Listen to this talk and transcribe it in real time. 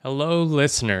Hello,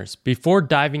 listeners. Before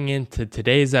diving into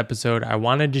today's episode, I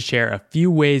wanted to share a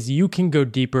few ways you can go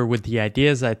deeper with the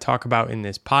ideas I talk about in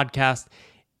this podcast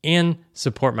and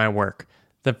support my work.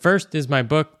 The first is my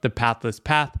book, The Pathless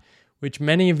Path, which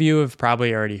many of you have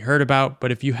probably already heard about,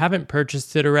 but if you haven't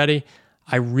purchased it already,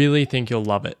 I really think you'll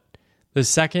love it. The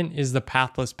second is the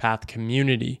Pathless Path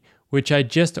community, which I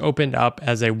just opened up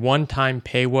as a one-time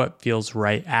pay what feels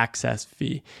right access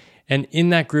fee. And in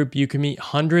that group, you can meet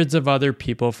hundreds of other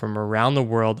people from around the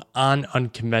world on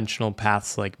unconventional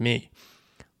paths like me.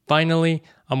 Finally,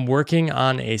 I'm working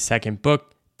on a second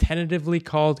book, tentatively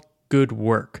called Good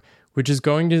Work, which is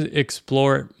going to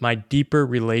explore my deeper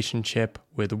relationship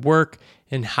with work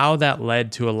and how that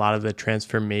led to a lot of the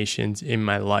transformations in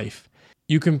my life.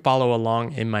 You can follow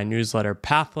along in my newsletter,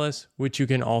 Pathless, which you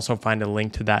can also find a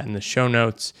link to that in the show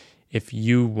notes if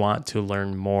you want to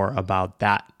learn more about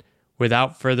that.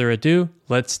 Without further ado,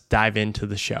 let's dive into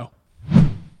the show.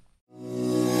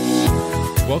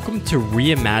 Welcome to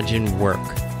Reimagine Work,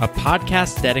 a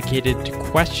podcast dedicated to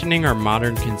questioning our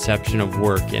modern conception of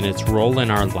work and its role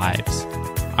in our lives.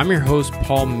 I'm your host,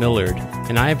 Paul Millard,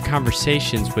 and I have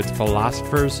conversations with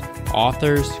philosophers,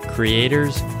 authors,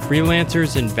 creators,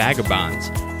 freelancers, and vagabonds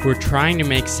who are trying to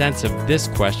make sense of this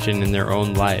question in their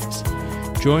own lives.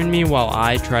 Join me while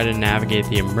I try to navigate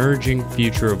the emerging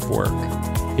future of work.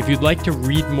 If you'd like to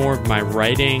read more of my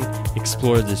writing,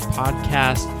 explore this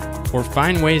podcast, or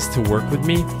find ways to work with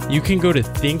me, you can go to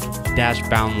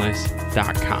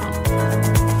think-boundless.com.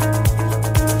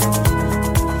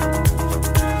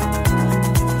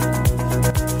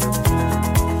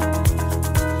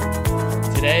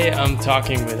 Today, I'm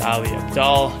talking with Ali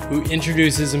Abdaal, who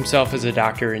introduces himself as a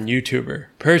doctor and YouTuber.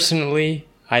 Personally,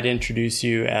 I'd introduce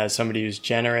you as somebody who's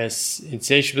generous,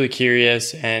 insatiably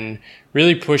curious, and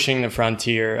really pushing the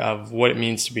frontier of what it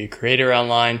means to be a creator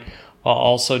online while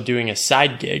also doing a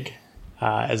side gig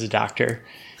as a doctor.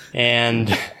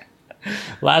 And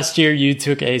last year, you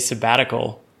took a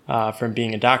sabbatical from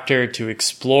being a doctor to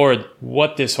explore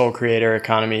what this whole creator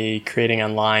economy, creating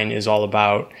online, is all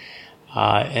about.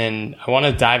 And I want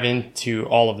to dive into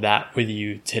all of that with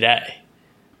you today.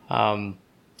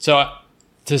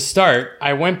 To start,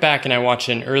 I went back and I watched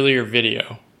an earlier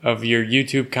video of your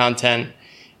YouTube content,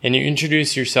 and you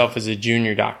introduced yourself as a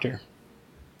junior doctor.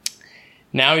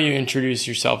 Now you introduce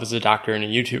yourself as a doctor and a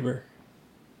YouTuber.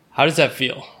 How does that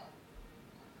feel?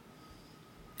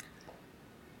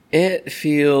 It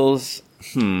feels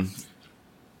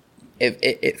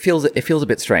it feels a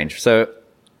bit strange. So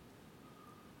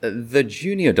the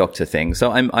junior doctor thing.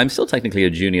 So I'm still technically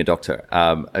a junior doctor.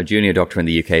 A junior doctor in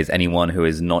the UK is anyone who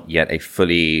is not yet a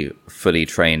fully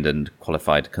trained and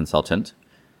qualified consultant.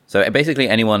 So basically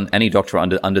any doctor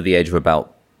under the age of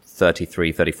about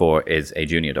 33, 34 is a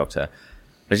junior doctor.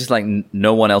 It's just like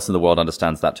no one else in the world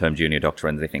understands that term junior doctor,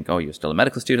 and they think, oh, you're still a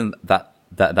medical student, that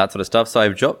sort of stuff. So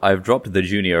I've dropped the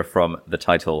junior from the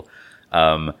title,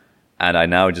 and I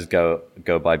now just go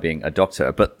by being a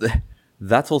doctor. But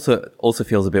that also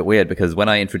feels a bit weird, because when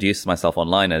I introduce myself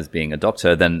online as being a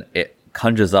doctor, then it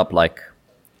conjures up like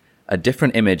a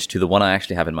different image to the one I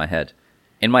actually have in my head.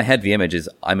 In my head, the image is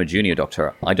I'm a junior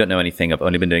doctor. I don't know anything. I've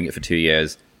only been doing it for 2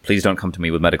 years. Please don't come to me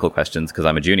with medical questions because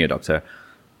I'm a junior doctor.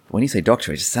 But when you say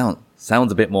doctor, it just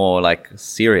sounds a bit more like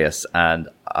serious, and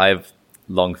I've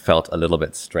long felt a little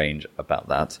bit strange about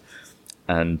that.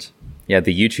 And yeah,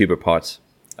 the YouTuber part.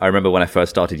 I remember when I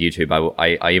first started YouTube,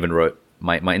 I even wrote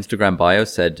my Instagram bio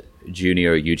said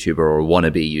junior YouTuber or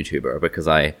wannabe YouTuber, because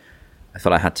I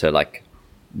thought I had to like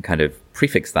kind of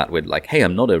prefix that with like, hey,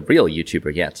 I'm not a real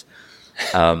YouTuber yet.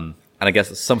 And I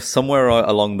guess somewhere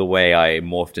along the way, I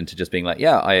morphed into just being like,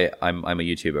 yeah, I'm a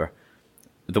YouTuber.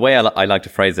 The way I like to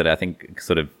phrase it, I think,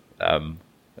 sort of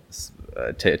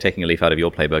taking a leaf out of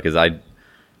your playbook, is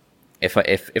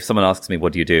if someone asks me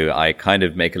what do you do, I kind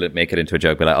of make it into a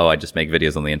joke, be like, oh, I just make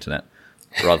videos on the internet,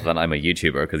 rather than I'm a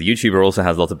YouTuber, because YouTuber also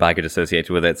has lots of baggage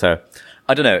associated with it. So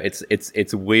I don't know.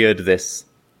 It's weird, this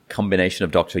combination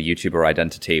of doctor YouTuber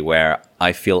identity, where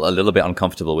I feel a little bit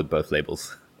uncomfortable with both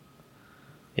labels.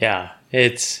 Yeah,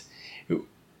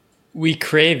 we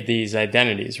crave these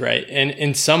identities, right? And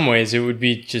in some ways, it would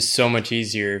be just so much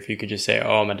easier if you could just say,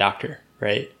 oh, I'm a doctor,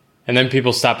 right? And then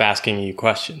people stop asking you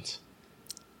questions.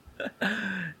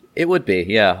 It would be,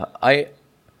 yeah. I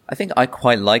think I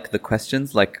quite like the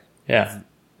questions. Like, yeah,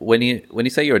 when you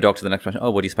say you're a doctor, the next question, oh,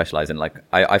 what do you specialize in? Like,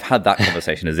 I've had that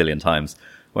conversation a zillion times.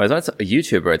 Whereas when it's a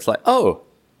YouTuber, it's like, oh,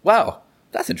 wow,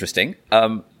 that's interesting.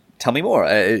 Tell me more.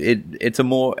 It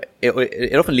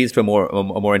often leads to a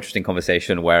more interesting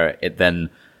conversation, where it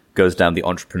then goes down the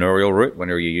entrepreneurial route when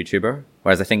you're a YouTuber.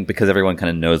 Whereas I think because everyone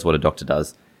kind of knows what a doctor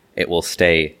does, it will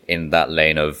stay in that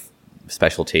lane of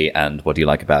specialty and what do you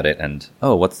like about it, and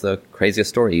what's the craziest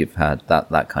story you've had,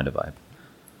 that kind of vibe.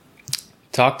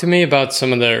 Talk to me about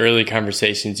some of the early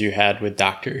conversations you had with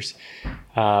doctors.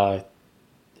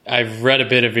 I've read a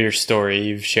bit of your story.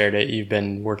 You've shared it. You've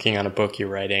been working on a book you're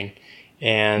writing,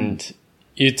 and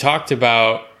you talked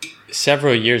about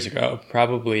several years ago,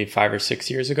 probably 5 or 6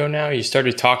 years ago now, you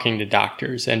started talking to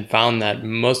doctors and found that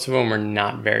most of them were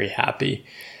not very happy.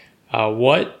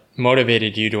 What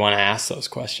motivated you to want to ask those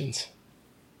questions?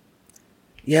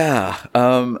 Yeah.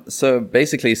 So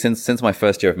basically, since my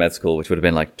first year of med school, which would have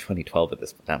been like 2012 at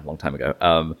this damn long time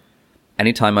ago,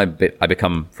 anytime I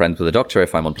become friends with a doctor,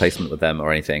 if I'm on placement with them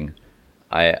or anything,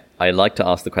 I like to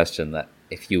ask the question that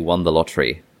if you won the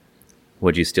lottery,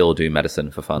 would you still do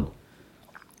medicine for fun?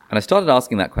 And I started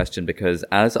asking that question because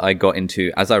as I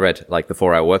read like the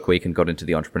 4-Hour Workweek and got into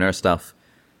the entrepreneur stuff,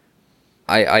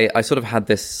 I sort of had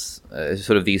this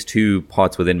sort of these two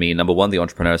parts within me. Number one, the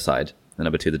entrepreneur side, and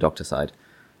number two, the doctor side.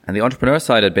 And the entrepreneur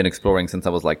side I'd been exploring since I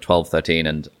was like 12, 13.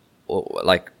 And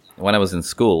like when I was in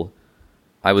school,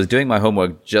 I was doing my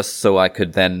homework just so I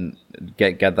could then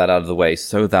get that out of the way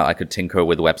so that I could tinker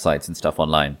with websites and stuff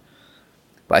online.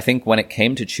 But I think when it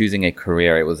came to choosing a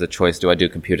career, it was a choice. Do I do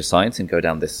computer science and go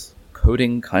down this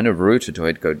coding kind of route, or do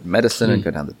I go medicine and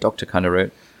go down the doctor kind of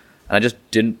route? And I just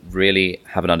didn't really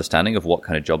have an understanding of what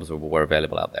kind of jobs were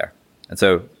available out there. And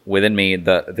so within me,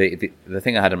 the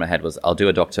thing I had in my head was, I'll do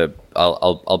a doctor.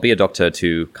 I'll be a doctor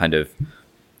to kind of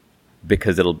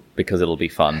because it'll be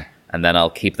fun, and then I'll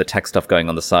keep the tech stuff going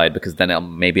on the side because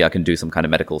then maybe I can do some kind of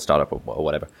medical startup or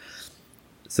whatever.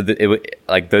 So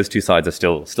like those two sides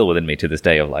are still within me to this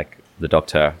day, of like the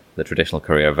doctor, the traditional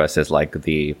career, versus like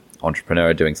the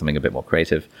entrepreneur doing something a bit more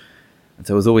creative. And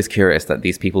so I was always curious that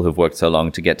these people who've worked so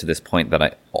long to get to this point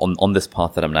that on this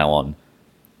path that I'm now on,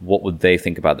 what would they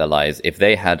think about their lives if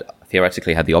they had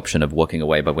theoretically had the option of walking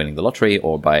away by winning the lottery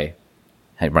or by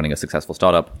running a successful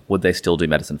startup? Would they still do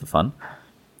medicine for fun?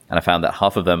 And I found that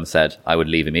half of them said I would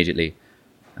leave immediately,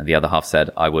 and the other half said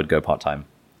I would go part-time.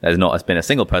 There's not been a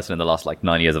single person in the last like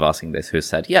 9 years of asking this who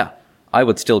said, yeah, I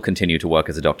would still continue to work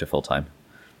as a doctor full-time,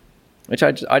 which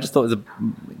I just thought was a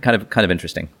kind of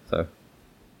interesting. So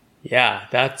yeah,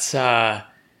 that's and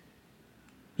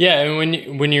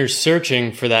when you're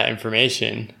searching for that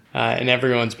information, and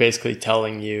everyone's basically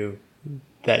telling you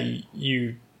that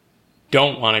you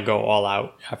don't want to go all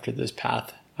out after this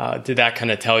path, did that kind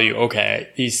of tell you, okay,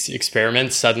 these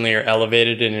experiments suddenly are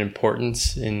elevated in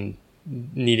importance in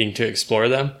needing to explore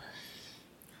them?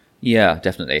 Yeah,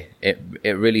 definitely. It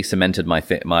really cemented my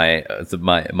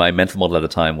mental model at the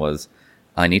time was,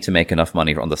 I need to make enough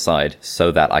money on the side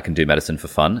so that I can do medicine for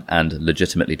fun and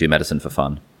legitimately do medicine for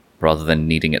fun rather than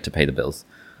needing it to pay the bills.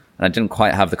 And I didn't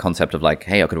quite have the concept of like,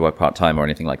 hey, I could work part-time or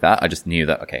anything like that. I just knew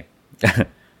that, okay,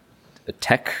 a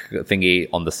tech thingy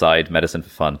on the side, medicine for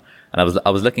fun. And I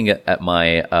was looking at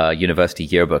my university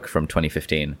yearbook from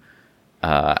 2015.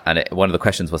 And one of the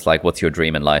questions was like, what's your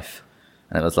dream in life?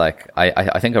 And it was like,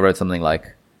 I think I wrote something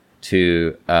like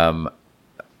to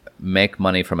make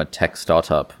money from a tech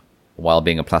startup while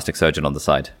being a plastic surgeon on the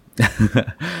side.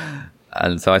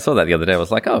 And so I saw that the other day. I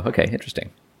was like, oh, okay,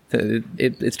 interesting.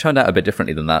 It's turned out a bit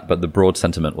differently than that, but the broad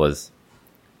sentiment was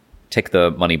tick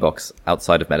the money box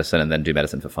outside of medicine and then do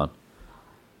medicine for fun.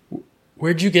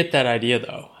 Where'd you get that idea,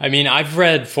 though? I mean, I've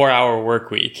read 4-Hour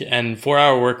Workweek, and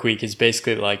 4-Hour Workweek is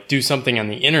basically like do something on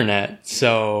the internet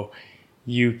so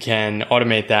you can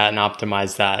automate that and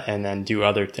optimize that and then do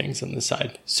other things on the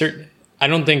side. Certainly, I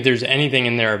don't think there's anything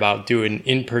in there about doing an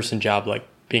in-person job like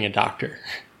being a doctor.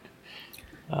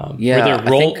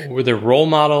 Were there role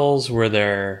models? Were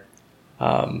there,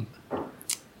 I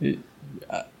don't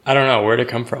know, where'd it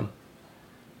come from?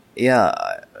 Yeah,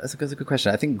 that's a good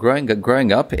question. I think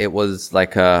growing up, it was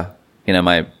like,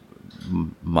 my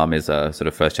mom is a sort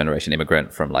of first generation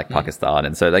immigrant from like Pakistan.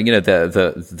 And so like,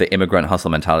 the immigrant hustle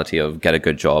mentality of get a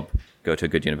good job, go to a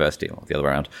good university, or the other way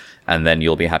around, and then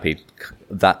you'll be happy,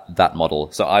 that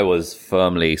model. So I was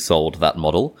firmly sold that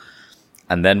model.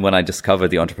 And then when I discovered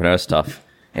the entrepreneur stuff,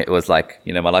 it was like,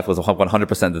 my life was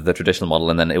 100% of the traditional model.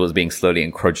 And then it was being slowly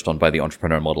encroached on by the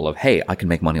entrepreneur model of, hey, I can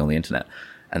make money on the internet.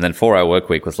 And then 4-Hour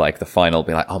Workweek was like the final,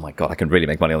 being like, oh my God, I can really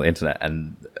make money on the internet.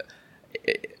 And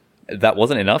that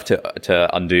wasn't enough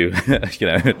to undo,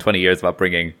 20 years of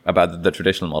upbringing about the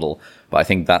traditional model. But I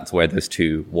think that's where those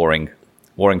two warring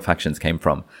factions came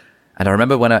from. And I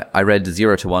remember when I read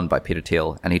 0 to 1 by Peter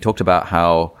Thiel, and he talked about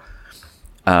how,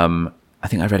 I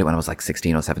think I read it when I was like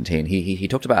 16 or 17. He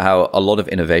talked about how a lot of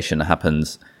innovation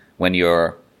happens when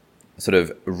you're sort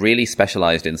of really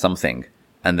specialized in something,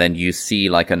 and then you see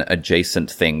like an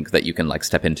adjacent thing that you can like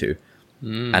step into.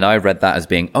 And I read that as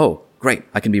being, oh, great,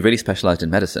 I can be really specialized in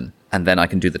medicine. And then I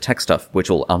can do the tech stuff, which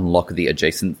will unlock the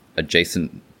adjacent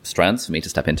strands for me to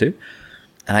step into.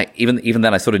 And I even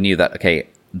then I sort of knew that, okay,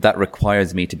 that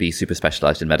requires me to be super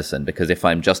specialized in medicine, because if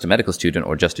I'm just a medical student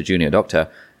or just a junior doctor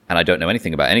and I don't know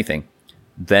anything about anything,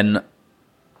 then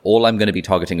all I'm going to be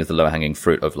targeting is the low-hanging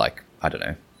fruit of, like, I don't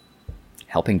know,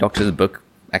 helping doctors book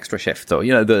extra shifts or,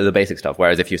 the basic stuff.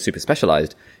 Whereas if you're super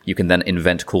specialized, you can then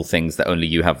invent cool things that only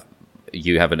you have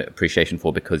an appreciation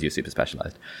for because you're super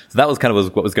specialized. So that was kind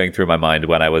of what was going through my mind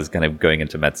when I was kind of going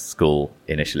into med school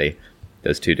initially,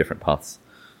 those two different paths.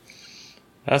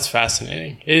 That's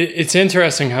fascinating. It's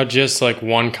interesting how just like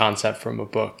one concept from a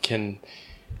book can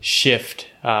shift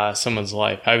someone's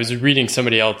life. I was reading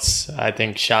somebody else, I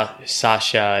think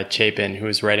Sasha Chapin, who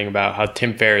was writing about how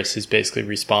Tim Ferriss is basically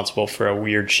responsible for a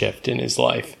weird shift in his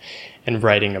life and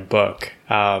writing a book.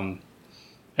 I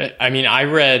mean, I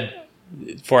read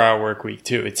 4 Hour Workweek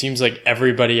too. It seems like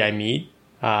everybody I meet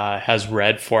has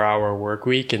read 4 Hour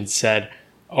Workweek and said,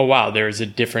 oh wow, there's a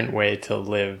different way to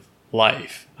live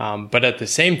life. But at the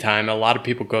same time, a lot of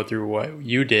people go through what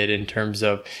you did in terms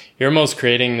of you're almost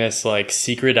creating this like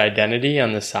secret identity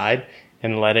on the side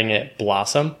and letting it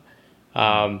blossom.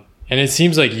 And it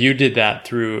seems like you did that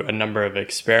through a number of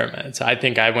experiments. I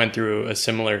think I went through a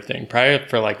similar thing. Prior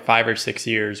for like 5 or 6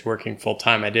 years working full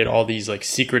time, I did all these like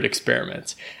secret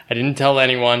experiments. I didn't tell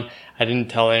anyone.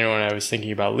 I was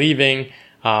thinking about leaving.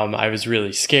 I was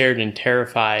really scared and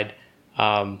terrified.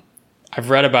 I've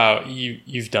read about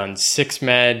you've done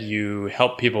 6Med, you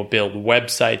help people build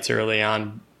websites early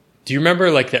on. Do you remember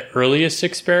like the earliest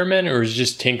experiment, or was it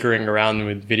just tinkering around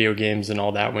with video games and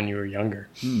all that when you were younger?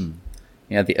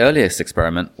 Yeah, the earliest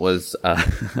experiment was,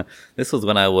 this was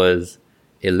when I was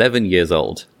 11 years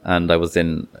old, and I was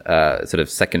in sort of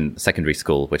secondary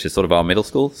school, which is sort of our middle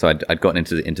school. So I'd gotten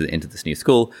into this new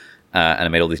school, and I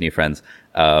made all these new friends.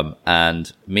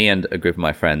 And me and a group of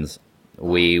my friends,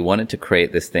 we wanted to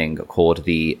create this thing called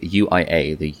the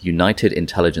UIA, the United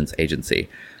Intelligence Agency,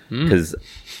 because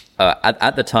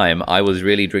at the time I was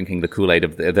really drinking the Kool-Aid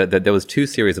of there was 2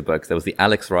 series of books. There was the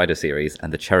Alex Rider series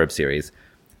and the Cherub series,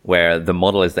 where the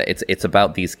model is that it's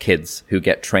about these kids who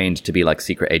get trained to be like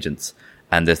secret agents.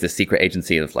 And there's this secret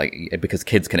agency of like, because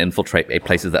kids can infiltrate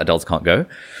places that adults can't go.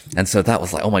 And so that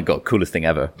was like, oh my God, coolest thing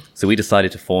ever. So we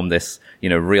decided to form this,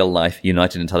 real life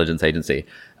United Intelligence Agency.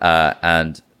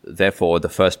 And therefore, the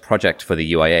first project for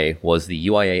the UIA was the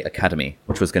UIA Academy,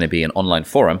 which was going to be an online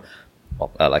forum,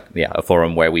 a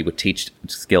forum where we would teach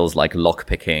skills like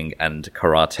lockpicking and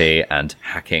karate and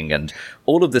hacking and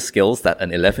all of the skills that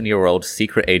an 11-year-old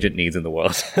secret agent needs in the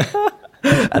world.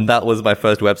 And that was my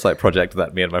first website project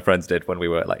that me and my friends did when we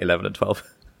were like 11 and 12.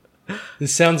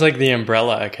 This sounds like the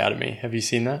Umbrella Academy. Have you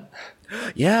seen that?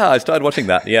 Yeah, I started watching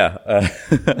that. Yeah.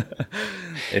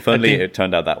 If only it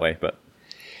turned out that way, but...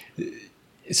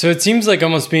 So it seems like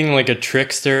almost being like a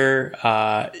trickster.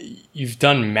 You've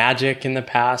done magic in the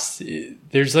past.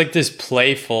 There's like this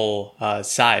playful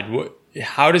side.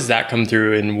 How does that come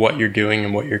through in what you're doing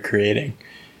and what you're creating?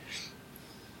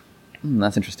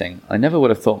 That's interesting. I never would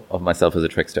have thought of myself as a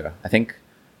trickster. I think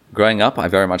growing up, I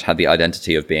very much had the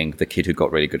identity of being the kid who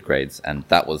got really good grades. And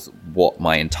that was what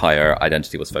my entire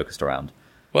identity was focused around.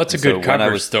 Well, that's a good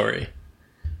cover story.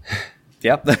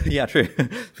 Yep. Yeah, true.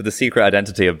 For the secret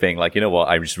identity of being like, you know what,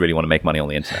 I just really want to make money on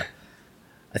the internet.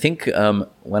 I think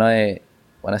when I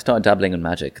started dabbling in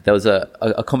magic, there was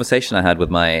a conversation I had with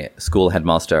my school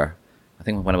headmaster. I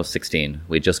think when I was 16,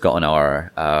 we'd just gotten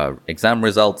our exam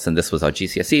results, and this was our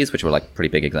GCSEs, which were like pretty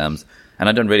big exams. And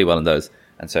I'd done really well in those.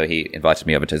 And so he invited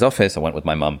me over to his office. I went with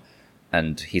my mum,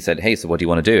 and he said, hey, so what do you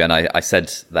want to do? And I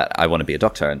said that I want to be a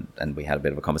doctor, and we had a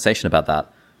bit of a conversation about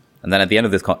that. And then at the end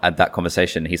of that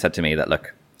conversation, he said to me that,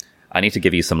 look, I need to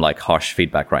give you some like harsh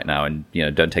feedback right now. And,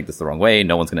 don't take this the wrong way.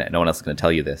 No one else is going to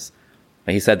tell you this.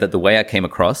 But he said that the way I came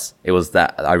across, it was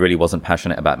that I really wasn't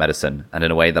passionate about medicine. And in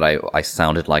a way that I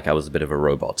sounded like I was a bit of a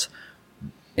robot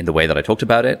in the way that I talked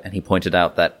about it. And he pointed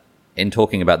out that in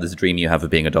talking about this dream you have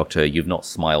of being a doctor, you've not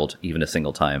smiled even a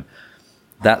single time.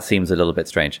 That seems a little bit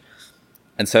strange.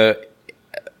 And so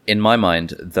in my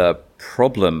mind, the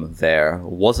problem there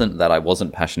wasn't that I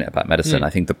wasn't passionate about medicine. I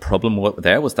think the problem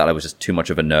there was that I was just too much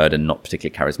of a nerd and not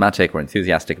particularly charismatic or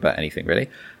enthusiastic about anything really,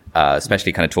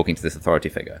 especially kind of talking to this authority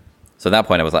figure. So at that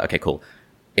point I was like, okay, cool.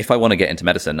 If I want to get into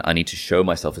medicine, I need to show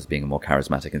myself as being a more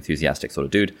charismatic, enthusiastic sort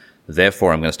of dude.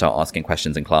 Therefore, I'm going to start asking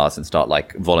questions in class and start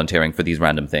like volunteering for these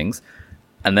random things.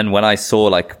 And then when I saw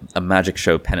like a magic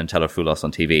show, Penn and Teller Fool Us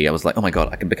on TV, I was like, oh my God,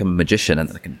 I can become a magician, and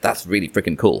that's really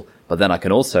freaking cool. but then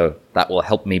that will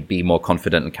help me be more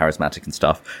confident and charismatic and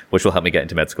stuff, which will help me get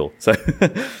into med school. So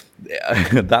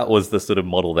that was the sort of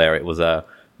model there. It was a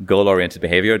goal-oriented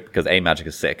behavior because A, magic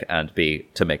is sick, and B,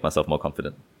 to make myself more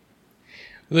confident.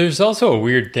 There's also a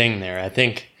weird thing there.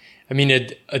 I mean,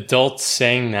 adults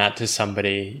saying that to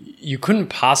somebody, you couldn't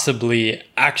possibly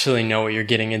actually know what you're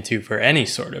getting into for any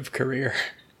sort of career.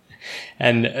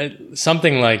 And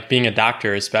something like being a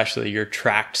doctor, especially, you're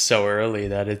tracked so early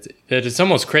that it's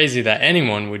almost crazy that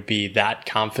anyone would be that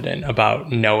confident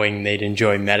about knowing they'd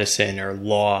enjoy medicine or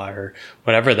law or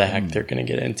whatever the heck they're going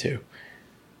to get into.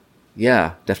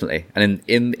 Yeah, definitely. And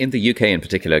in the UK in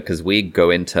particular, because we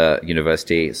go into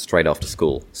university straight after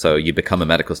school. So you become a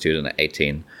medical student at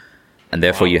 18. And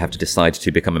therefore you have to decide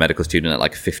to become a medical student at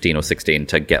like 15 or 16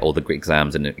 to get all the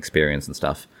exams and experience and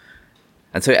stuff.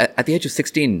 And so at the age of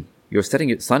 16, you're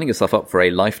signing yourself up for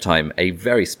a lifetime, a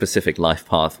very specific life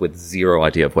path with zero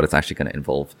idea of what it's actually going to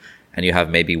involve. And you have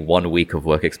maybe 1 week of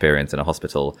work experience in a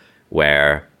hospital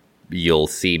where you'll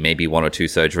see maybe 1 or 2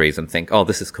 surgeries and think, oh,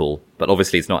 this is cool. But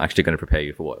obviously it's not actually going to prepare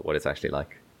you for what it's actually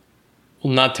like.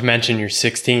 Well, not to mention you're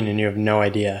 16 and you have no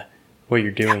idea what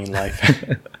you're doing in life.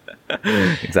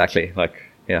 Exactly.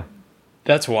 Yeah.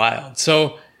 That's wild.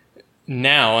 So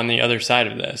now on the other side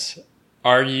of this,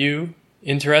 are you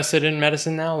interested in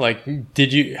medicine now?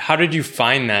 How did you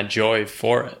find that joy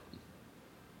for it?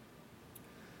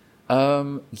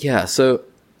 Yeah. So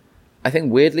I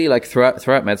think weirdly,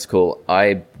 throughout med school,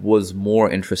 I was more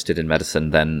interested in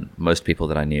medicine than most people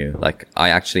that I knew. I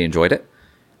actually enjoyed it.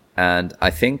 And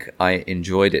I think I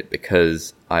enjoyed it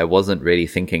because I wasn't really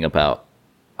thinking about,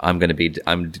 I'm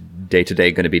day to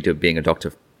day going to be being a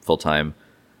doctor full time.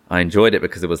 I enjoyed it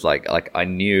because it was like I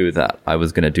knew that I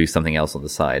was going to do something else on the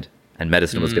side, and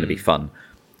medicine was going to be fun.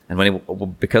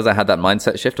 And because I had that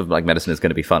mindset shift of medicine is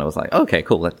going to be fun, I was like, okay,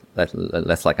 cool.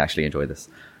 Let's actually enjoy this,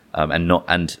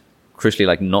 and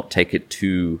crucially not take it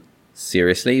too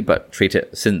seriously, but treat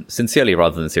it sincerely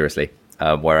rather than seriously.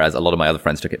 Whereas a lot of my other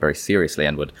friends took it very seriously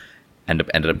and would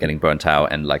ended up getting burnt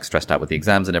out and stressed out with the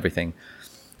exams and everything.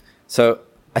 So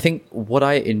I think what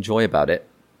I enjoy about it,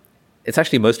 it's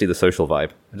actually mostly the social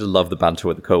vibe. I just love the banter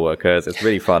with the coworkers. It's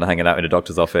really fun hanging out in a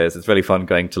doctor's office. It's really fun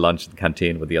going to lunch in the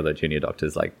canteen with the other junior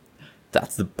doctors.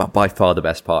 That's by far the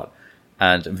best part.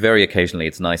 And very occasionally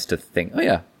it's nice to think, oh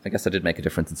yeah, I guess I did make a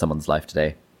difference in someone's life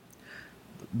today.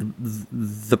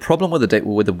 The problem with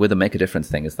the make a difference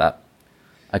thing is that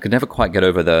I could never quite get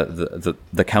over the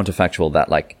counterfactual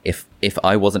that if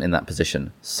I wasn't in that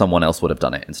position, someone else would have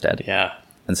done it instead. Yeah.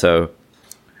 And so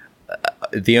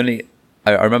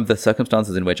I remember the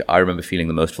circumstances in which I remember feeling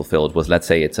the most fulfilled was, let's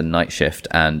say it's a night shift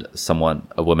and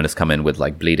a woman has come in with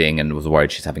bleeding and was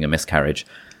worried she's having a miscarriage.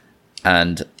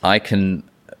 And I can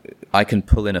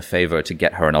pull in a favor to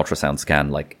get her an ultrasound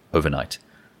scan overnight.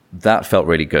 That felt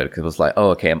really good because it was oh,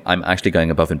 okay, I'm actually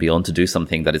going above and beyond to do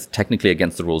something that is technically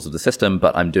against the rules of the system,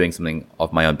 but I'm doing something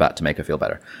of my own bat to make her feel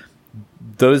better.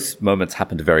 Those moments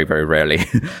happened very, very rarely.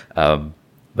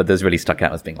 But those really stuck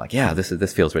out as being yeah,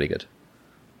 this feels really good.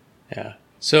 Yeah.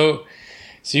 So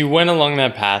you went along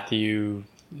that path. You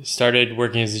started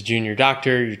working as a junior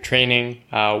doctor, you're training.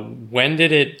 When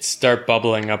did it start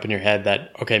bubbling up in your head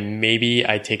that, okay, maybe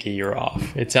I take a year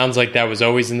off? It sounds like that was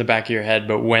always in the back of your head,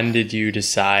 but when did you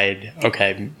decide,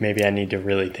 okay, maybe I need to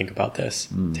really think about this,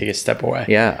 take a step away?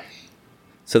 Yeah.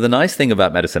 So the nice thing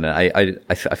about medicine, and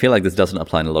I feel like this doesn't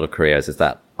apply in a lot of careers, is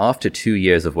that after 2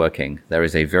 years of working, there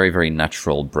is a very, very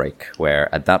natural break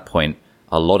where at that point,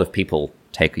 a lot of people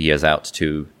take years out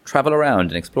to travel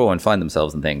around and explore and find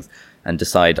themselves and things and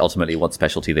decide ultimately what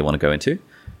specialty they want to go into.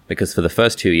 Because for the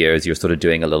first 2 years, you're sort of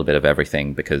doing a little bit of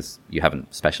everything because you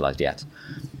haven't specialized yet.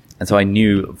 And so I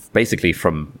knew basically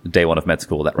from day one of med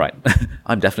school that, right,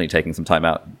 I'm definitely taking some time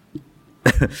out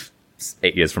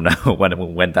 8 years from now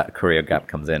when that career gap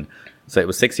comes in. So it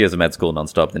was 6 years of med school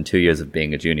nonstop, then 2 years of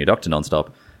being a junior doctor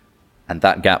nonstop. And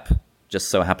that gap just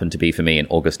so happened to be for me in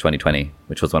August 2020,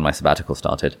 which was when my sabbatical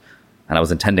started. And I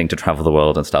was intending to travel the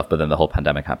world and stuff, but then the whole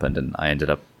pandemic happened and I ended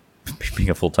up being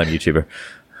a full-time YouTuber,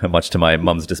 much to my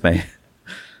mum's dismay.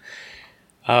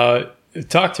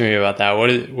 Talk to me about that.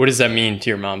 What does that mean to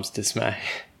your mom's dismay?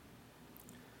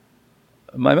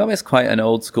 My mum is quite an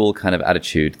old school kind of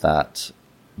attitude that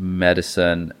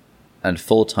medicine and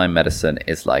full-time medicine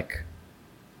is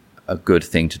a good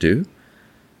thing to do.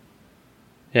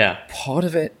 Yeah. Part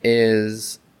of it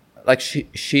is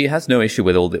she has no issue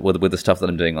with with the stuff that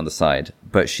I'm doing on the side,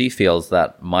 but she feels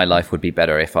that my life would be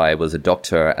better if I was a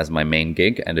doctor as my main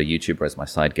gig and a YouTuber as my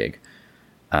side gig.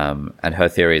 And her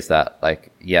theory is that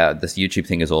this YouTube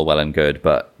thing is all well and good,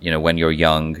 but when you're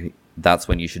young, that's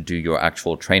when you should do your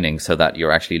actual training so that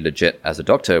you're actually legit as a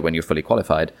doctor when you're fully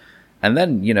qualified. And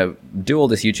then, do all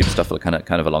this YouTube stuff kind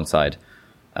of alongside.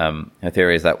 Her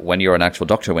theory is that when you're an actual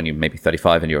doctor, when you're maybe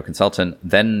 35 and you're a consultant,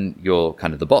 then you're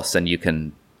kind of the boss and you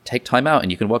can take time out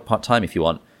and you can work part-time if you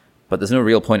want. But there's no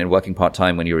real point in working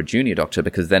part-time when you're a junior doctor,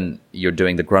 because then you're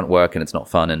doing the grunt work and it's not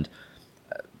fun. And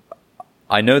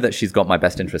I know that she's got my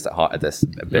best interest at heart at this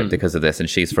a bit because of this. And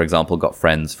she's, for example, got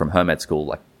friends from her med school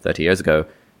like 30 years ago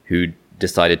who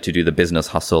decided to do the business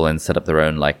hustle and set up their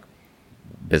own like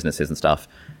businesses and stuff,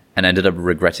 and ended up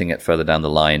regretting it further down the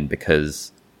line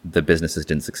because the businesses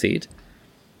didn't succeed.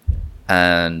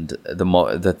 And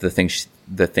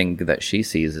the thing that she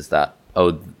sees is that,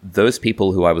 those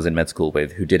people who I was in med school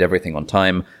with, who did everything on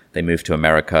time, they moved to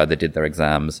America, they did their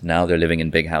exams, now they're living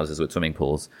in big houses with swimming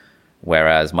pools.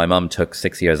 Whereas my mum took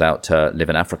 6 years out to live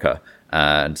in Africa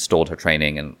and stalled her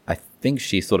training. And I think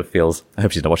she sort of feels, I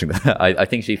hope she's not watching that, I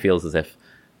think she feels as if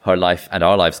her life and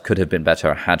our lives could have been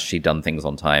better had she done things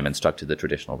on time and stuck to the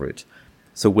traditional route.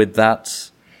 So with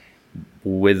that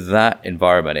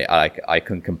environment, I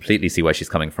can completely see where she's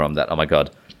coming from, that, oh my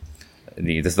God,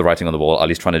 this is the writing on the wall.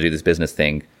 Ali's trying to do this business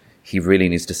thing. He really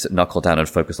needs to knuckle down and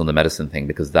focus on the medicine thing,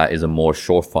 because that is a more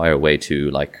surefire way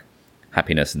to like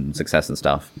happiness and success and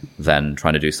stuff than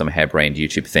trying to do some harebrained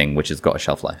YouTube thing, which has got a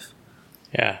shelf life.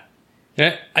 Yeah.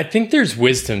 I think there's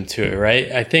wisdom to it, right?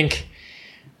 I think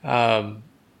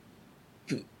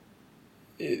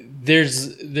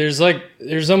there's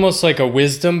almost like a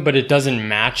wisdom, but it doesn't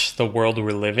match the world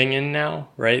we're living in now,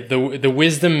 right? The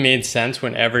wisdom made sense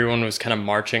when everyone was kind of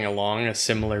marching along a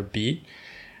similar beat.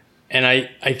 And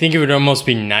I think it would almost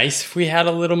be nice if we had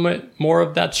a little bit more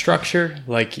of that structure.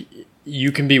 Like,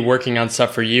 you can be working on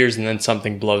stuff for years and then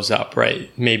something blows up, right?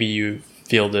 Maybe you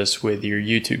feel this with your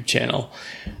YouTube channel.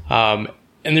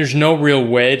 And there's no real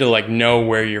way to like know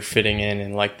where you're fitting in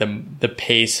and like the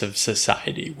pace of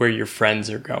society, where your friends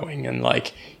are going, and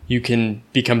like you can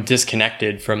become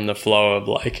disconnected from the flow of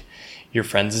like your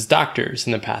friends as doctors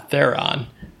and the path they're on.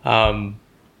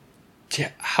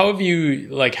 How do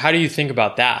you think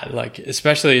about that? Like,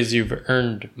 especially as you've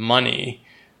earned money,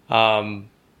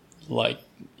 like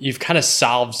you've kind of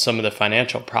solved some of the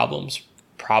financial problems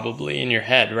probably in your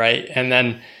head, right? And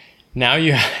then now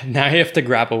you have to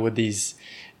grapple with these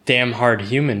damn hard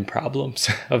human problems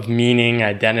of meaning,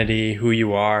 identity, who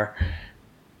you are.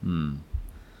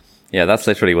 Yeah, that's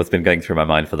literally what's been going through my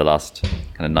mind for the last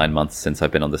kind of 9 months since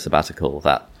I've been on the sabbatical.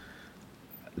 That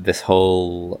this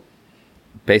whole,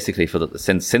 basically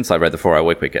since I read the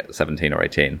 4-Hour Workweek at 17 or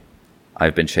 18,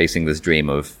 I've been chasing this dream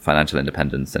of financial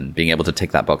independence and being able to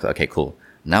tick that box. Okay, cool.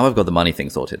 Now I've got the money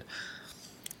thing sorted.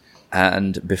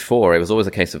 And before, it was always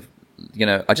a case of,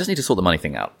 I just need to sort the money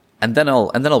thing out. And then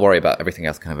I'll worry about everything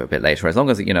else kind of a bit later. As long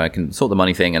as, I can sort the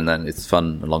money thing, and then it's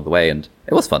fun along the way. And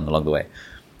it was fun along the way.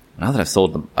 Now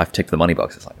that I've ticked the money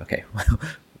box, it's like, okay,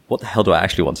 what the hell do I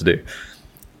actually want to do?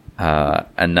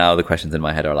 And now the questions in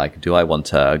my head are like, do I want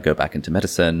to go back into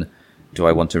medicine? Do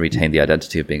I want to retain the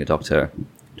identity of being a doctor?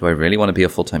 Do I really want to be a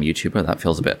full-time YouTuber? That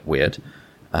feels a bit weird.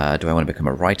 Do I want to become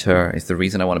a writer? Is the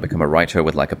reason I want to become a writer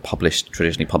with like a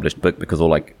traditionally published book because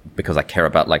I care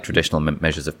about like traditional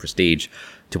measures of prestige?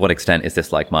 To what extent is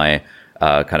this like my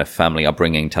kind of family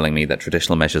upbringing telling me that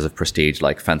traditional measures of prestige,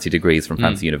 like fancy degrees from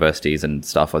fancy universities and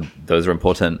stuff, those are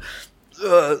important?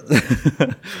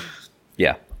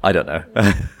 Yeah, I don't know.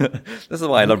 This is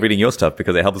why I love reading your stuff,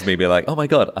 because it helps me be like, oh my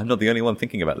God, I'm not the only one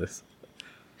thinking about this.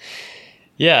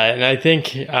 Yeah, and I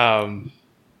think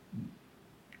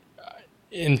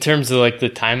in terms of like the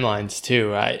timelines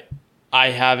too,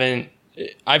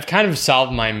 I've kind of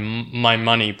solved my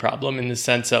money problem in the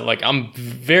sense that like I'm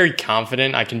very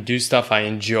confident I can do stuff I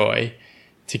enjoy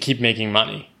to keep making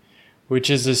money, which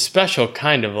is a special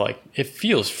kind of like, it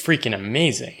feels freaking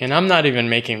amazing. And I'm not even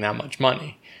making that much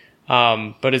money.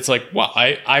 But it's like, wow,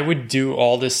 I would do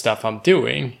all this stuff I'm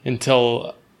doing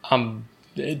until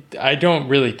I don't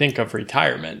really think of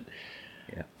retirement.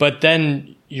 Yeah. But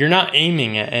then you're not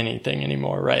aiming at anything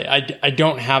anymore, right? I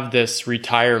don't have this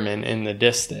retirement in the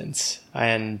distance,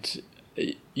 and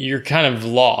you're kind of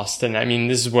lost. And I mean,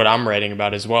 this is what I'm writing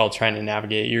about as well, trying to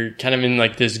navigate. You're kind of in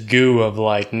like this goo of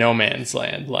like no man's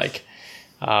land. Like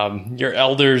your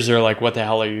elders are like, what the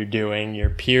hell are you doing? Your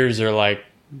peers are like,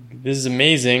 this is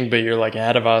amazing, but you're like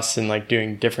ahead of us and like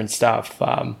doing different stuff.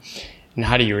 And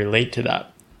how do you relate to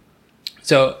that?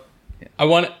 So I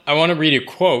want to read a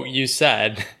quote you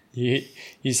said.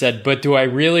 You said, but do I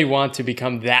really want to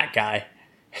become that guy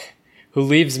who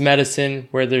leaves medicine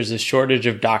where there's a shortage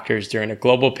of doctors during a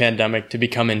global pandemic to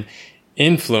become an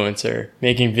influencer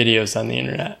making videos on the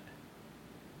internet?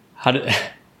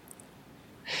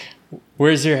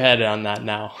 Where's your head on that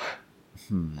now?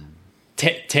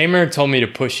 Tamer told me to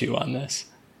push you on this.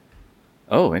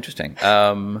 Oh, interesting.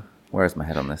 Where's my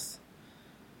head on this?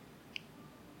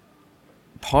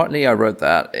 Partly I wrote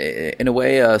that in a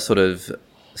way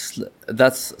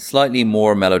that's slightly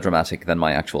more melodramatic than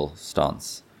my actual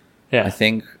stance. Yeah. I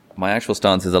think my actual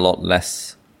stance is a lot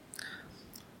less.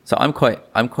 So I'm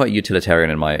quite utilitarian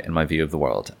in my view of the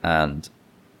world, and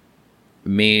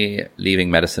me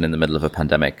leaving medicine in the middle of a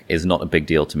pandemic is not a big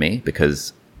deal to me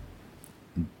because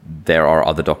there are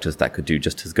other doctors that could do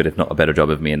just as good, if not a better job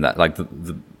of me in that. Like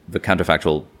the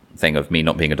counterfactual thing of me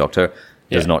not being a doctor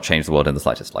does not change the world in the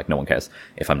slightest. Like no one cares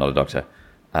if I'm not a doctor.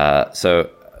 So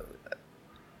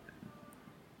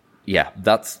yeah,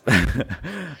 that's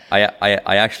I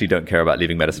actually don't care about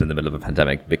leaving medicine in the middle of a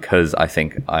pandemic because I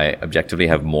think I objectively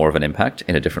have more of an impact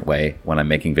in a different way when I'm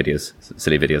making videos,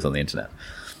 silly videos on the internet.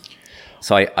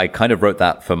 So I kind of wrote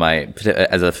that for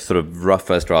as a sort of rough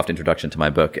first draft introduction to my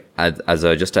book, as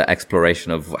just an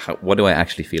exploration of what do I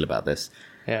actually feel about this?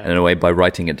 Yeah. And in a way, by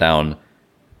writing it down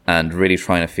and really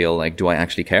trying to feel like, do I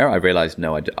actually care? I realized,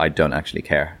 no, I don't actually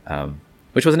care.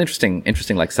 Which was an interesting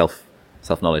like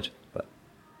self-knowledge. But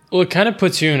well, it kind of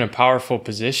puts you in a powerful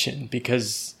position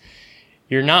because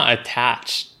you're not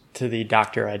attached to the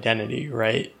doctor identity,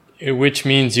 right? Which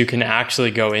means you can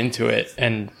actually go into it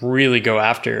and really go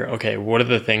after, okay, what are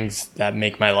the things that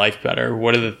make my life better?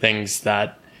 What are the things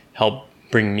that help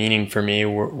bring meaning for me?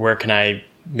 Where can I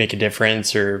make a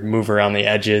difference or move around the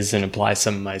edges and apply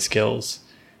some of my skills?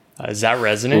 Does that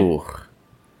resonate? Ooh,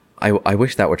 I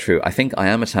wish that were true. I think I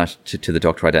am attached to the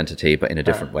doctor identity, but in a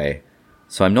different way.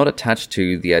 So I'm not attached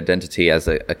to the identity as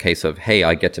a case of, hey,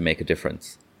 I get to make a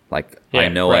difference. Like, I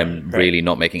know I'm really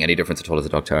not making any difference at all as a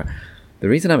doctor. The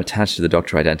reason I'm attached to the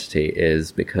doctor identity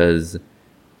is because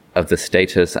of the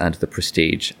status and the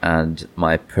prestige and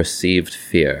my perceived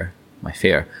fear, my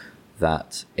fear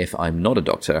that if I'm not a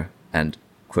doctor and,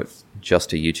 quote,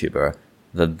 just a YouTuber,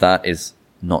 that is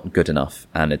not good enough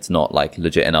and it's not like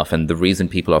legit enough. And the reason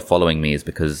people are following me is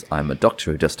because I'm a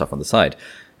doctor who does stuff on the side.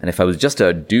 And if I was just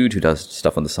a dude who does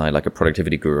stuff on the side, like a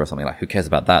productivity guru or something, like who cares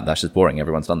about that? That's just boring.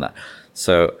 Everyone's done that.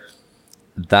 So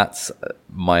that's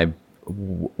my...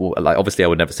 like obviously I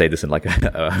would never say this in like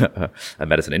a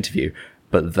medicine interview,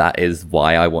 but that is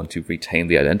why I want to retain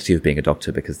the identity of being a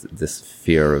doctor, because this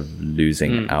fear of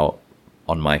losing out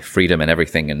on my freedom and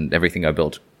everything I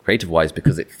built creative wise,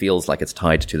 because it feels like it's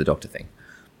tied to the doctor thing.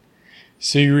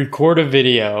 So you record a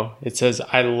video, it says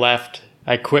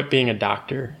I quit being a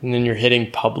doctor, and then you're hitting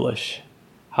publish.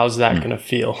 How's that going to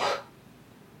feel?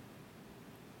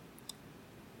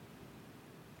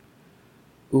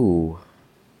 Ooh.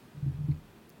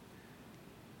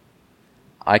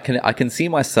 I can see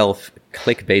myself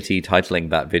clickbaity titling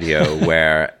that video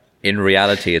where in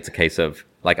reality it's a case of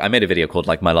like I made a video called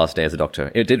like My Last Day as a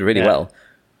Doctor. It did really well.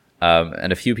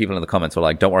 And a few people in the comments were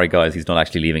like, don't worry guys, he's not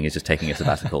actually leaving, he's just taking a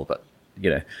sabbatical. But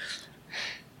you know,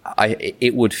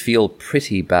 it would feel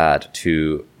pretty bad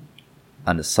to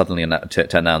suddenly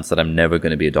to announce that I'm never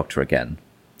going to be a doctor again.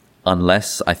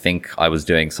 Unless I think I was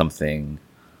doing something,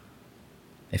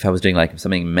 if I was doing like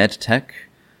something med tech,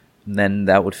 then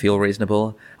that would feel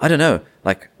reasonable. I don't know.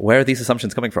 Like, where are these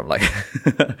assumptions coming from? Like,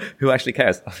 who actually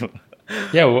cares?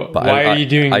 Yeah. Why are you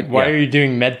doing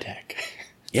medtech?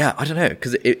 Yeah, I don't know.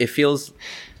 Because it feels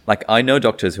like I know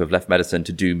doctors who have left medicine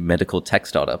to do medical tech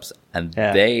startups, and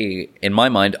they, in my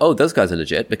mind, oh, those guys are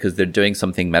legit because they're doing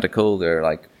something medical. They're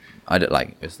like, I don't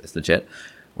like it's legit.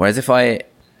 Whereas if I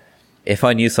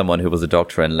knew someone who was a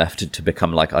doctor and left it to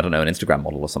become like, I don't know, an Instagram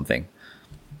model or something,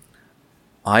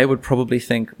 I would probably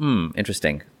think,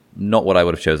 interesting. Not what I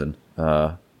would have chosen.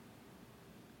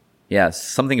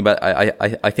 Something about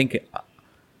I think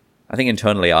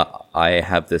internally I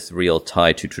have this real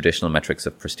tie to traditional metrics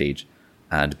of prestige,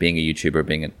 and being a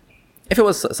YouTuber, if it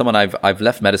was someone I've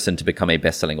left medicine to become a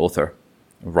best-selling author,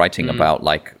 writing about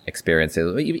like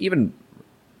experiences, even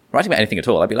writing about anything at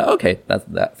all, I'd be like, okay, that's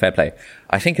fair play.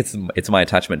 I think it's my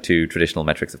attachment to traditional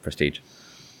metrics of prestige.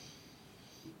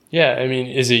 Yeah, I mean,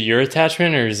 is it your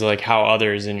attachment, or is it like how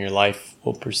others in your life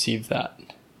will perceive that?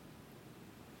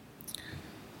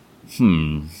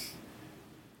 I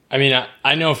mean,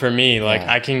 I know for me, like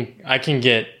I can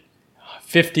get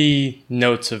 50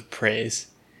 notes of praise,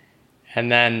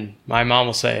 and then my mom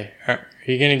will say, "Are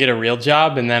you gonna get a real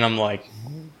job?" And then I'm like,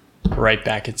 right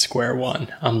back at square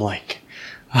one. I'm like,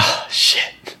 oh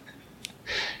shit.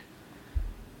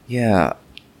 Yeah,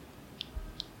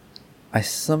 I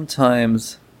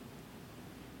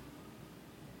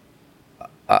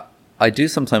do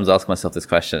sometimes ask myself this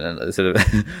question, and sort of,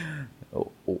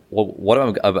 what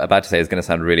I'm about to say is going to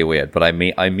sound really weird, but I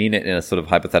mean it in a sort of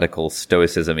hypothetical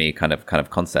stoicism-y kind of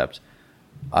concept.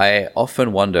 I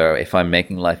often wonder if I'm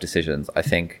making life decisions. I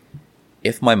think,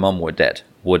 if my mum were dead,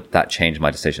 would that change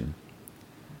my decision?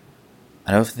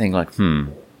 And I often think like,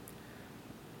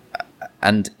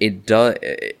 and it does.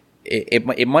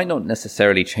 It might not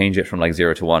necessarily change it from like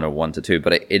 0 to 1 or 1 to 2,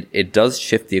 but it does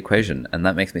shift the equation, and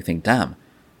that makes me think, damn,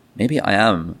 maybe I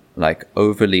am like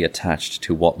overly attached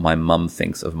to what my mum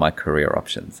thinks of my career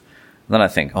options. And then I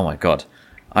think, oh my God,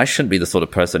 I shouldn't be the sort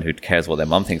of person who cares what their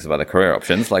mum thinks about their career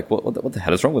options. Like, what the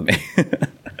hell is wrong with me?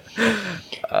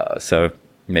 So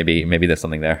maybe there's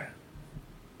something there.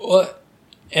 Well,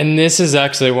 and this is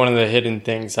actually one of the hidden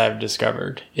things I've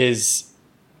discovered is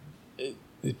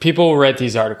people will write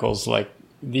these articles like,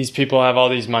 these people have all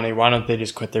these money, why don't they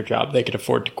just quit their job? They could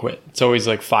afford to quit. It's always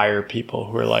like fire people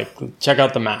who are like, check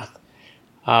out the math.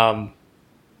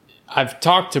 I've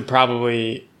talked to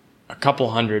probably a couple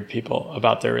hundred people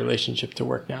about their relationship to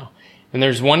work now. And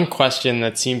there's one question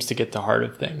that seems to get the heart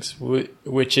of things,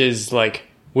 which is like,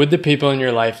 would the people in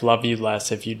your life love you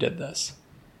less if you did this?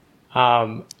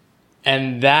 And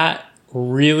that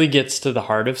really gets to the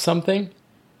heart of something.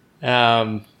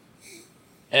 And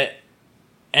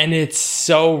it's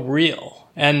so real.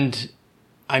 And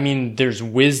I mean, there's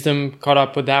wisdom caught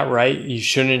up with that, right? You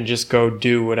shouldn't just go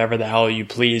do whatever the hell you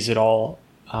please at all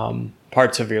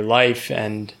parts of your life.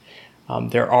 And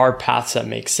there are paths that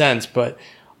make sense. But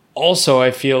also,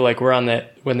 I feel like we're on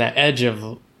that edge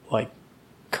of like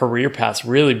career paths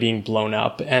really being blown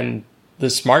up. And the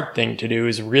smart thing to do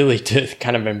is really to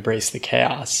kind of embrace the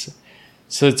chaos.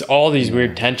 So it's all these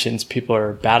weird tensions people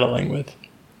are battling with.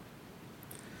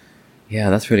 Yeah,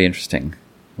 that's really interesting.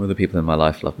 Will the people in my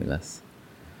life love me less?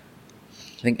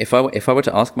 I think if I were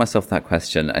to ask myself that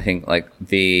question, I think like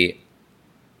the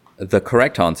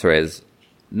correct answer is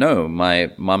no.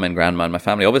 My mum and grandma and my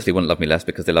family obviously wouldn't love me less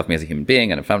because they love me as a human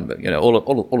being and a family,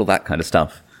 all of that kind of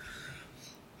stuff.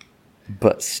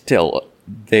 But still,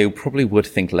 they probably would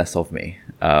think less of me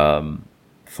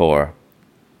for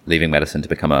leaving medicine to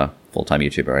become a full-time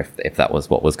YouTuber if that was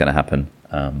what was going to happen.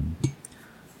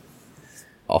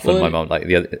 Often my mom, like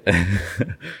the other...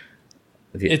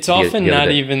 It's often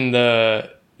not even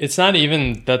it's not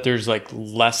even that there's like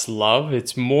less love.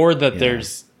 It's more that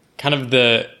there's kind of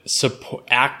the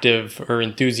active or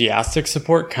enthusiastic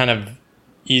support kind of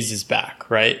eases back,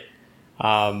 right?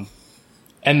 And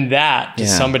that to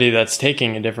somebody that's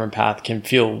taking a different path can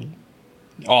feel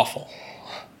awful.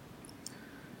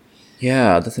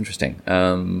 Yeah, that's interesting.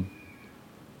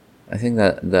 I think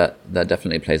that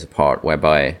definitely plays a part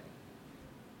whereby,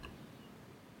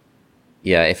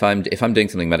 if I'm doing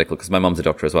something medical, because my mom's a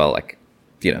doctor as well, like,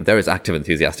 there is active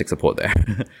enthusiastic support there.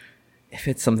 If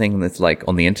it's something that's like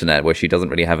on the internet where she doesn't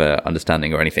really have a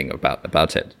understanding or anything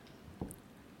about it,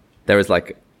 there is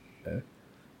like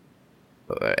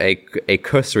a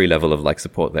cursory level of like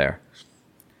support there.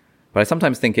 But I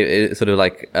sometimes think it's sort of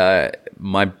like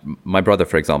my brother,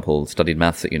 for example, studied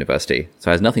maths at university,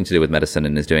 so has nothing to do with medicine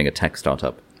and is doing a tech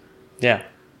startup. Yeah.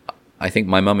 I think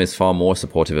my mum is far more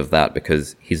supportive of that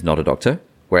because he's not a doctor.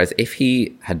 Whereas if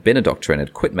he had been a doctor and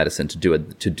had quit medicine to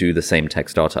do the same tech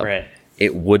startup, right,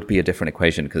 it would be a different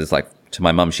equation because it's like, to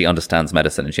my mum, she understands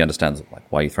medicine and she understands like,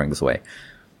 why are you throwing this away?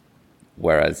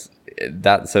 Whereas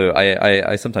so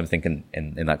I sometimes think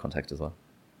in that context as well.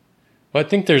 Well, I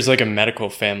think there's like a medical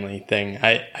family thing.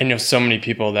 I know so many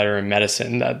people that are in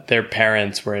medicine that their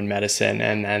parents were in medicine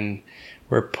and then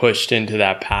were pushed into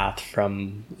that path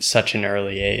from such an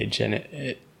early age. And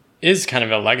it is kind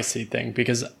of a legacy thing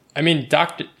because, I mean,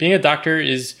 being a doctor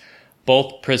is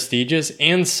both prestigious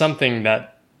and something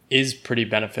that is pretty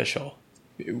beneficial.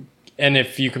 And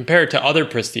if you compare it to other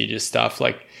prestigious stuff,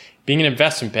 like being an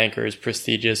investment banker is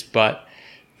prestigious, but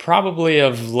probably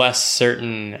of less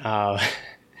certain,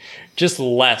 just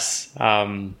less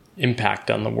impact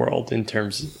on the world in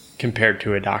terms compared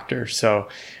to a doctor. So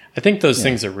I think those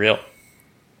things are real.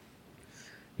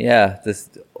 Yeah, there's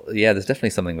definitely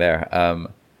something there.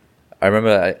 I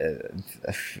remember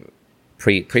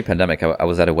pre-pandemic, I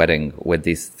was at a wedding with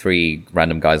these 3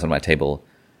 random guys on my table,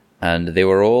 and they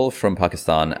were all from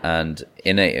Pakistan and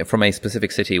from a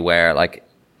specific city where like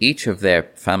each of their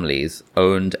families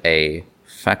owned a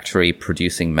factory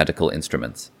producing medical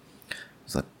instruments.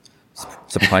 It's like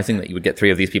surprising that you would get 3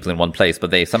 of these people in one place,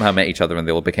 but they somehow met each other and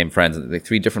they all became friends. And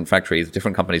 3 different factories,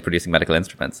 different companies producing medical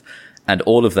instruments, and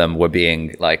all of them were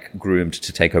being like groomed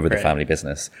to take over the family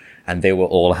business. And they were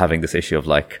all having this issue of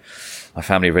like, my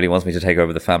family really wants me to take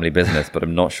over the family business, but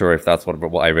I'm not sure if that's what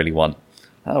I really want.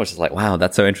 I was just like, wow,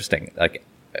 that's so interesting. Like,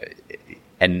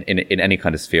 and in any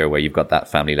kind of sphere where you've got that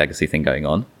family legacy thing going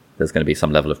on, there's going to be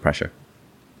some level of pressure.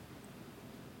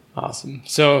 Awesome.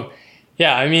 So,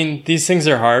 yeah, I mean, these things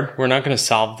are hard. We're not going to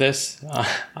solve this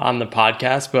on the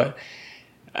podcast, but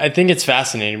I think it's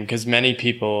fascinating because many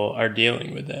people are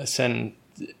dealing with this. And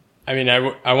I mean,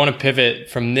 I want to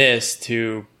pivot from this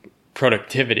to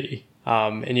productivity.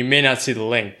 And you may not see the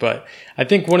link, but I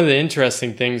think one of the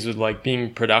interesting things with like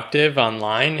being productive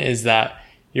online is that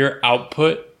your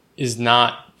output is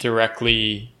not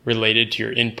directly related to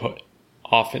your input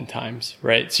oftentimes,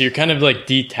 right? So you're kind of like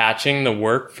detaching the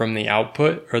work from the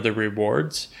output or the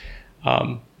rewards.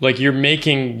 Like you're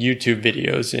making YouTube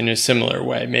videos in a similar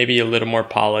way, maybe a little more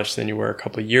polished than you were a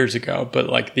couple of years ago, but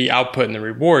like the output and the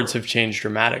rewards have changed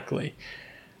dramatically.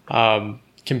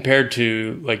 Compared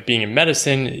to like being in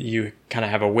medicine, you kind of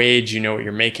have a wage, you know what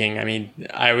you're making. I mean,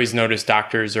 I always notice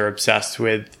doctors are obsessed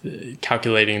with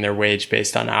calculating their wage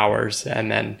based on hours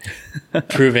and then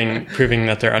proving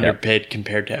that they're underpaid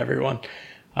compared to everyone.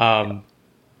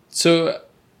 So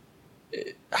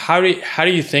how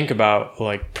do you think about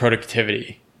like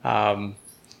productivity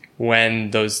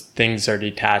when those things are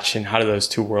detached, and how do those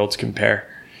two worlds compare?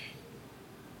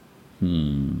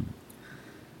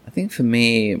 I think for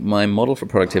me, my model for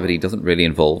productivity doesn't really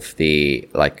involve the,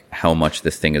 like, how much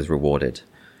this thing is rewarded.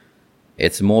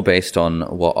 It's more based on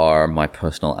what are my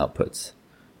personal outputs.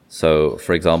 So,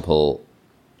 for example,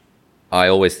 I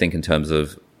always think in terms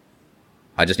of,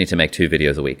 I just need to make 2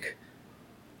 videos a week,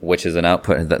 which is an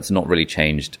output that's not really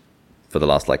changed for the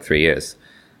last, 3 years.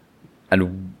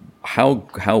 And how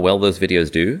well those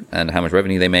videos do and how much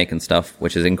revenue they make and stuff,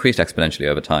 which has increased exponentially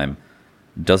over time,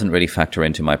 doesn't really factor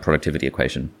into my productivity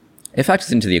equation. It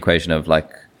factors into the equation of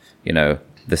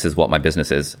this is what my business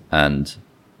is and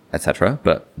etc.,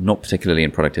 but not particularly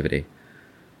in productivity.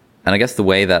 And I guess the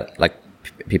way that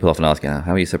people often ask,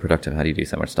 how are you so productive? How do you do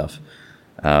so much stuff?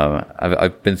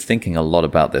 I've been thinking a lot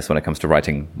about this when it comes to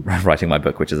writing my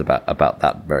book, which is about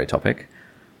that very topic.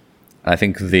 I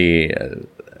think the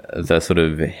sort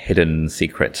of hidden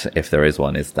secret, if there is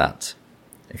one, is that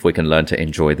if we can learn to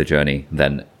enjoy the journey,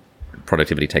 then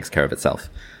productivity takes care of itself.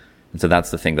 And so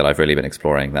that's the thing that I've really been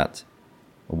exploring, that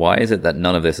why is it that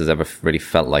none of this has ever really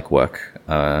felt like work?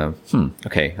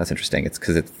 Okay, that's interesting. It's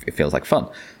because it feels like fun.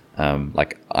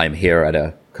 I'm here at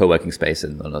a co-working space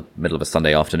in the middle of a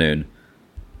Sunday afternoon,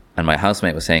 and my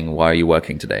housemate was saying, why are you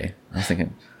working today? I was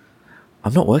thinking,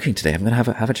 I'm not working today. I'm going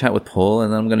to have a chat with Paul,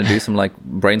 and then I'm going to do some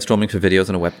brainstorming for videos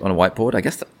on a whiteboard. I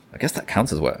guess that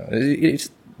counts as work.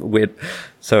 It's weird.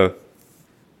 So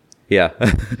yeah,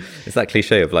 it's that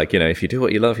cliche of if you do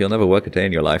what you love, you'll never work a day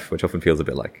in your life, which often feels a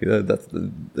bit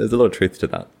there's a lot of truth to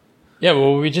that. Yeah,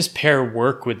 well, we just pair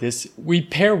work with this. We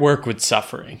pair work with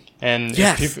suffering. And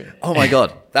yes. Oh my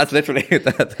God. That's literally,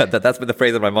 that's been the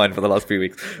phrase in my mind for the last few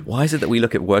weeks. Why is it that we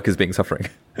look at work as being suffering?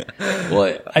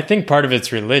 Well, I think part of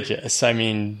it's religious. I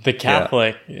mean, the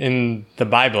Catholic in the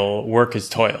Bible, work is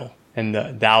toil, and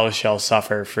thou shalt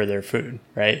suffer for their food,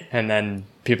 right? And then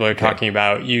people are talking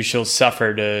about you shall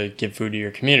suffer to give food to your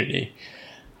community.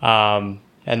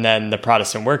 And then the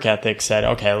Protestant work ethic said,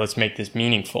 okay, let's make this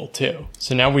meaningful too.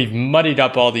 So now we've muddied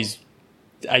up all these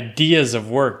ideas of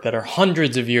work that are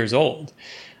hundreds of years old,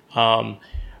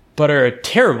 but are a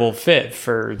terrible fit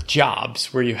for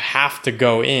jobs where you have to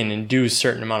go in and do a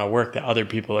certain amount of work that other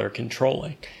people are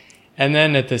controlling. And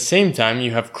then at the same time,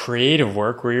 you have creative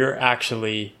work where you're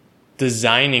actually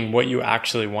designing what you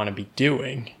actually want to be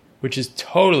doing, which is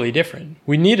totally different.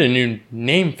 We need a new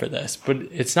name for this, but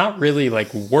it's not really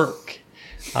like work.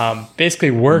 Basically,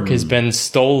 work has been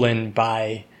stolen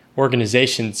by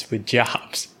organizations with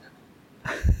jobs.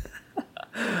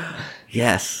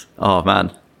 Yes. Oh,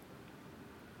 man.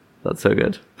 That's so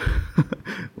good.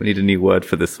 We need a new word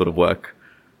for this sort of work.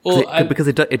 Well, because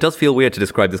it does feel weird to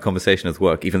describe this conversation as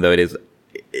work, even though it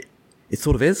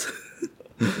sort of is.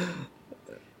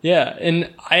 Yeah,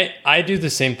 and I do the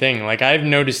same thing. I have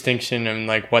no distinction in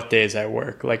what days I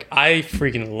work. I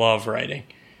freaking love writing.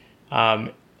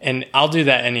 And I'll do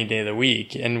that any day of the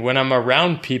week. And when I'm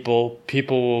around people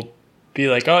will be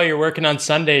like, oh, you're working on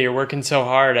Sunday. You're working so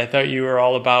hard. I thought you were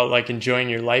all about enjoying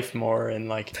your life more.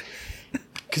 And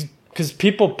because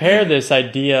people pair this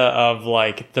idea of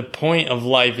the point of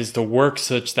life is to work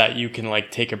such that you can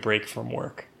take a break from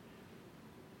work.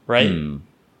 Right?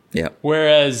 Yeah.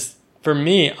 Whereas for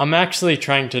me, I'm actually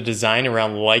trying to design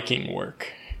around liking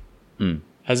work.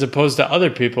 As opposed to other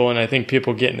people, and I think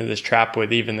people get into this trap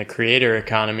with even the creator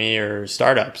economy or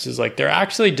startups, is they're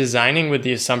actually designing with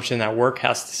the assumption that work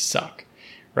has to suck,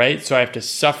 right? So I have to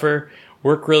suffer,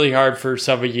 work really hard for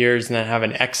several years, and then have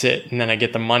an exit, and then I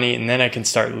get the money, and then I can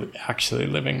start actually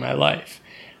living my life.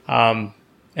 And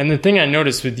the thing I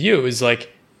noticed with you is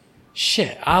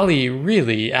shit, Ali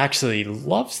really actually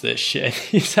loves this shit.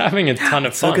 He's having a ton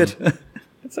of fun. So good.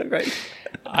 It's so great.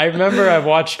 I remember I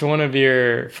watched one of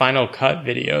your Final Cut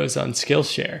videos on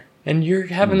Skillshare, and you're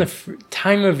having the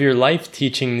time of your life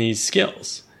teaching these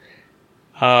skills.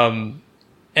 And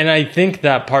I think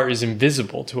that part is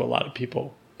invisible to a lot of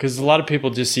people, because a lot of people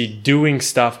just see doing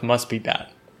stuff must be bad,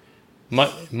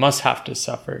 must have to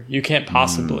suffer. You can't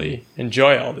possibly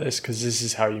enjoy all this because this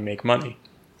is how you make money.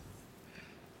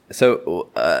 So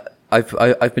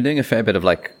I've been doing a fair bit of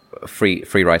like free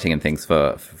writing and things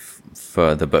for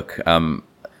the book.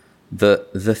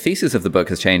 The thesis of the book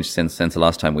has changed since the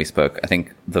last time we spoke. I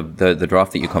think the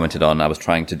draft that you commented on, I was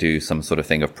trying to do some sort of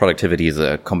thing of productivity as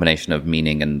a combination of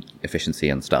meaning and efficiency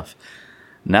and stuff.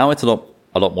 Now it's a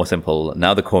lot more simple.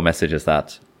 Now the core message is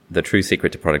that the true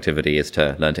secret to productivity is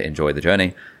to learn to enjoy the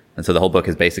journey. And so the whole book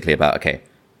is basically about, okay,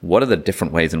 what are the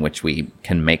different ways in which we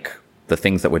can make the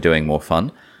things that we're doing more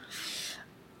fun?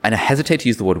 And I hesitate to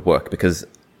use the word work because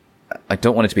I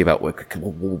don't want it to be about work.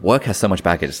 Work has so much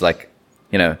baggage. It's like,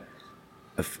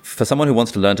 for someone who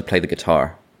wants to learn to play the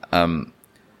guitar,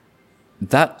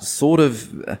 that sort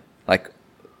of like,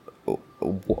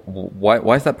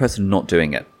 why is that person not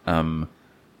doing it?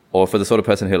 Or for the sort of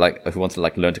person who wants to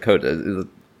learn to code,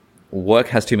 work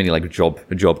has too many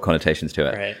job connotations to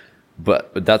it. Right.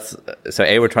 But that's so.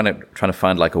 We're trying to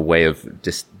find like a way of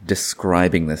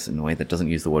describing this in a way that doesn't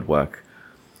use the word work.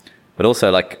 But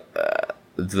also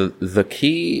the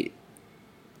key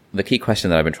question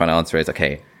that I've been trying to answer is,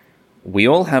 okay, we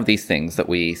all have these things that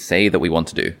we say that we want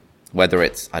to do, whether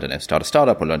it's, I don't know, start a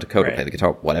startup or learn to code or play the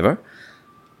guitar, whatever.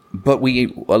 But a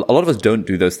lot of us don't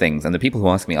do those things. And the people who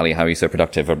ask me, Ali, how are you so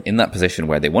productive, are in that position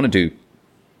where they want to do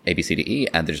A, B, C, D, E,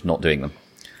 and they're just not doing them.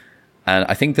 And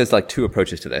I think there's two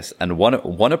approaches to this. And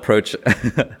one approach,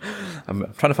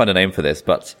 I'm trying to find a name for this,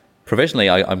 but provisionally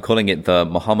I'm calling it the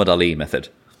Muhammad Ali method.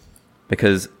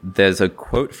 Because there's a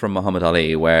quote from Muhammad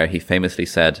Ali where he famously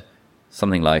said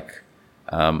something like,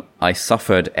 I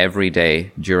suffered every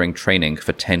day during training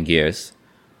for 10 years,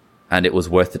 and it was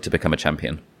worth it to become a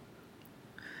champion.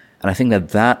 And I think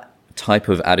that type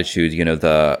of attitude,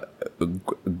 the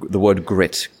word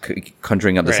grit,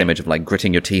 conjuring up this image of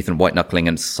gritting your teeth and white knuckling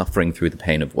and suffering through the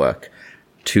pain of work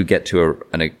to get to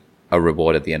a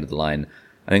reward at the end of the line.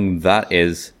 I think that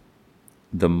is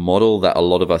the model that a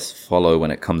lot of us follow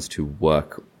when it comes to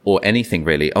work or anything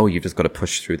really. Oh, you've just got to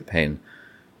push through the pain.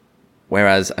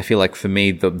 Whereas I feel like for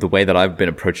me, the way that I've been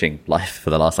approaching life for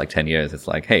the last 10 years, it's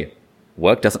like, hey,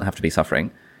 work doesn't have to be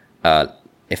suffering.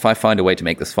 If I find a way to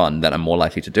make this fun, then I'm more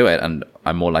likely to do it and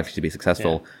I'm more likely to be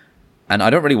successful. Yeah. And I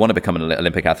don't really want to become an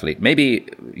Olympic athlete. Maybe,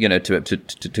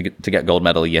 to get gold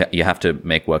medal, you have to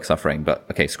make work suffering. But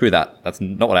okay, screw that. That's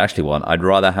not what I actually want. I'd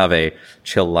rather have a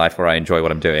chill life where I enjoy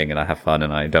what I'm doing and I have fun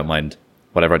and I don't mind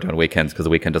whatever I do on weekends, because the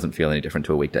weekend doesn't feel any different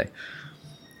to a weekday.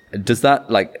 Does that,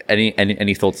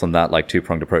 any thoughts on that,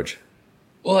 two-pronged approach?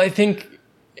 Well, I think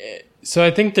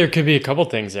there could be a couple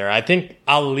things there. I think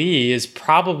Ali is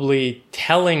probably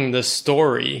telling the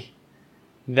story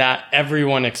that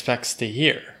everyone expects to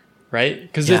hear. Right?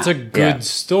 Because it's a good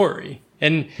story.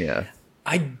 And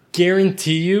I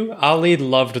guarantee you, Ali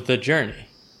loved the journey.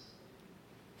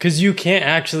 Because you can't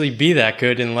actually be that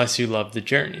good unless you love the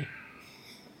journey.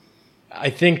 I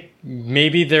think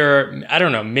maybe there are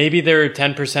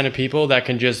 10% of people that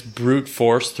can just brute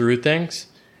force through things.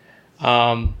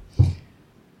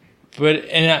 But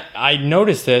I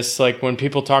noticed this, when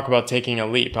people talk about taking a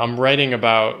leap. I'm writing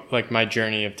about my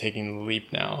journey of taking the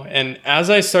leap now. And as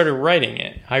I started writing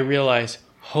it, I realized,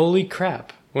 holy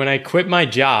crap, when I quit my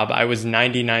job, I was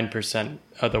 99%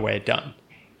 of the way done.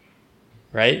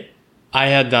 Right? I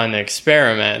had done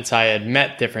experiments. I had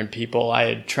met different people. I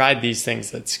had tried these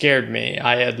things that scared me.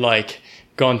 I had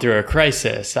gone through a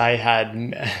crisis. I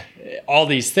had all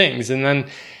these things. And then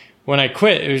when I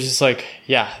quit, it was just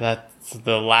that's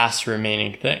the last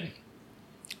remaining thing.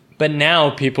 But now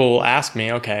people will ask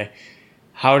me, okay,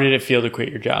 how did it feel to quit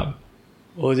your job?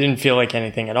 Well, it didn't feel like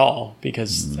anything at all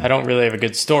because I don't really have a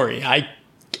good story. I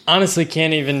honestly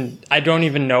I don't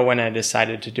even know when I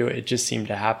decided to do it. It just seemed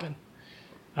to happen.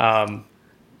 And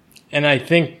I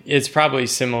think it's probably a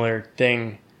similar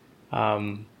thing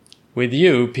with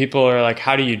you. People are like,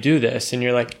 how do you do this? And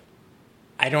you're like,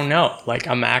 I don't know.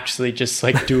 I'm actually just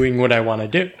doing what I want to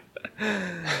do.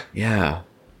 Yeah.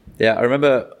 I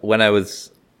remember when I was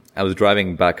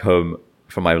driving back home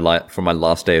from my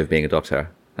last day of being a doctor,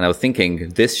 and I was thinking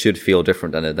this should feel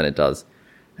different than it does,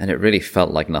 and it really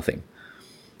felt like nothing.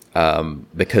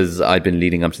 Because I'd been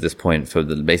leading up to this point for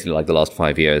basically the last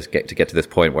 5 years, get to this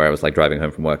point where I was driving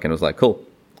home from work, and it was cool,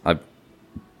 I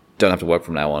don't have to work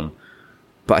from now on.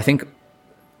 But I think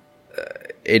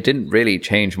it didn't really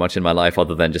change much in my life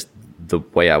other than just the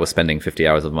way I was spending 50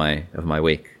 hours of my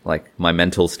week. Like my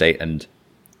mental state and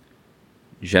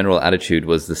general attitude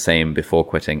was the same before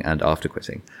quitting and after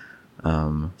quitting.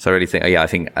 So I really think, I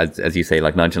think as you say,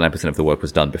 like 99% of the work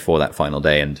was done before that final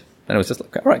day. And then it was just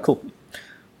like, all right, cool.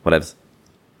 Whatevs.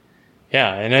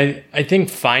 Yeah. And I think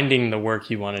finding the work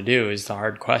you want to do is the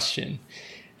hard question.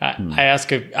 I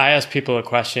ask people a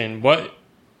question,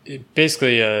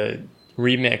 basically a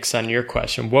remix on your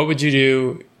question. What would you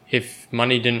do if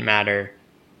money didn't matter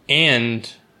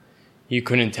and you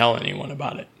couldn't tell anyone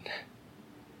about it?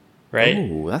 Right?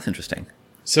 Oh, that's interesting.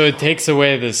 So it takes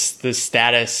away the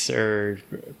status or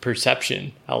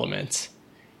perception elements.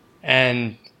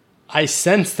 And I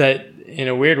sense that in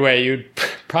a weird way, you'd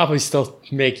probably still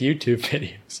make YouTube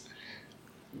videos.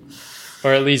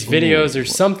 Or at least videos or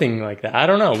something like that. I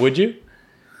don't know. Would you?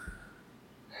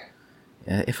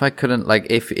 Yeah, if I couldn't, like,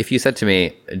 if you said to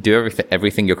me, do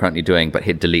everything you're currently doing, but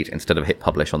hit delete instead of hit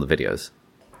publish on the videos.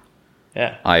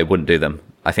 Yeah. I wouldn't do them.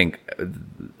 I think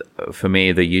for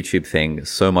me, the YouTube thing,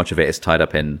 so much of it is tied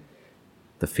up in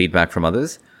the feedback from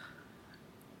others.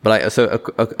 But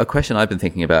a question I've been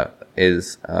thinking about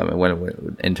is,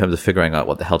 in terms of figuring out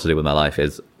what the hell to do with my life,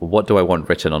 is what do I want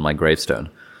written on my gravestone?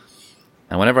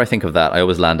 And whenever I think of that, I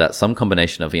always land at some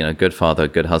combination of, good father,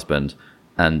 good husband,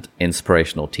 and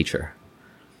inspirational teacher.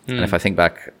 And if I think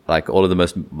back, like a lot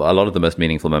of the most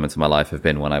meaningful moments of my life have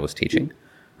been when I was teaching.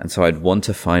 And so I'd want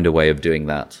to find a way of doing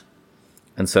that.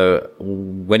 And so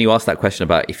when you ask that question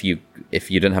about if you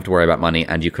didn't have to worry about money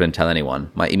and you couldn't tell anyone,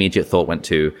 my immediate thought went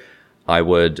to, I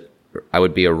would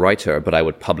be a writer, but I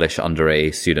would publish under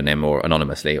a pseudonym or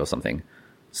anonymously or something.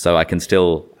 So I can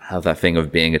still have that thing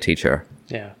of being a teacher.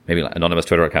 Yeah. Maybe like anonymous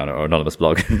Twitter account or anonymous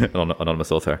blog,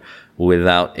 anonymous author,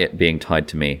 without it being tied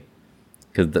to me.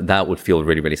 Because that would feel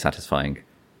really, really satisfying.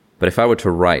 But if I were to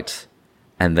write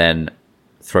and then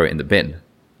throw it in the bin,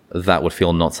 that would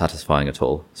feel not satisfying at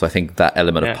all. So I think that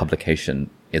element of publication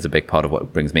is a big part of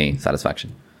what brings me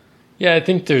satisfaction. Yeah, I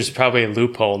think there's probably a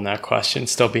loophole in that question,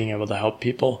 still being able to help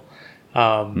people.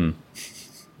 Well,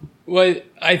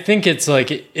 I think it's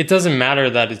like, it doesn't matter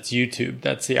that it's YouTube,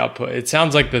 that's the output. It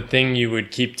sounds like the thing you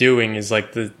would keep doing is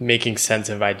like the making sense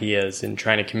of ideas and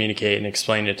trying to communicate and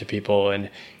explain it to people and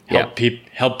help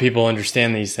people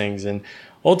understand these things. And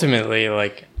ultimately,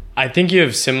 like, I think you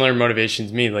have similar motivations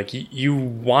to me. Like, you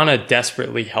want to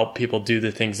desperately help people do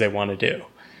the things they want to do.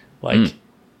 Like,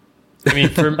 I mean,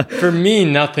 for me,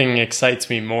 nothing excites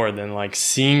me more than like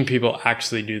seeing people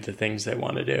actually do the things they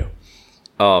want to do.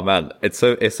 Oh man, it's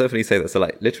so funny you say that. So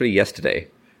like literally yesterday,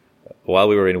 while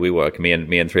we were in WeWork, me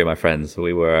and three of my friends,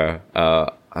 we were,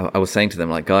 I was saying to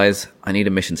them, like, guys, I need a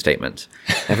mission statement.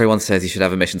 Everyone says you should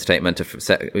have a mission statement.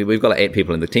 We've got like 8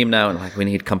 people in the team now, and like we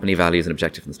need company values and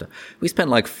objectives and stuff. We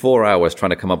spent like 4 hours trying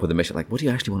to come up with a mission. Like, what do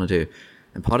you actually want to do?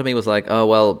 And part of me was like, oh,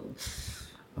 well,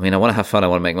 I mean, I want to have fun. I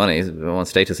want to make money. I want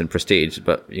status and prestige,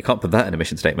 but you can't put that in a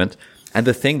mission statement. And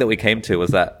the thing that we came to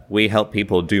was that we help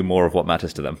people do more of what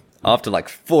matters to them. After like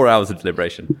 4 hours of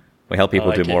deliberation, we help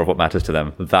people do more of what matters to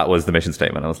them. That was the mission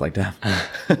statement. I was like, damn,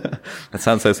 that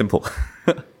sounds so simple.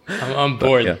 I'm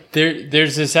bored. Yeah.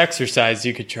 There's this exercise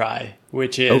you could try,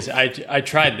 which is, I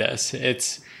tried this.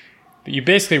 You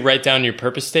basically write down your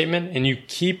purpose statement and you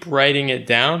keep writing it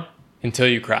down until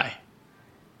you cry.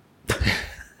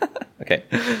 Okay.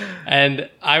 And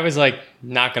I was like,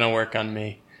 not going to work on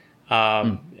me.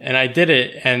 And I did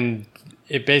it and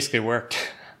it basically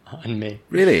worked on me.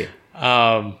 Really?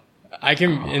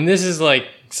 And this is like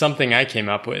something I came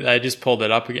up with. I just pulled it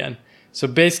up again. So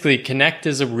basically, connect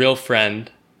as a real friend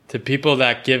to people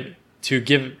that give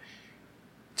them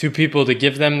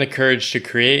the courage to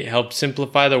create, help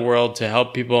simplify the world, to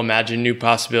help people imagine new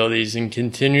possibilities, and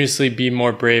continuously be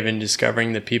more brave in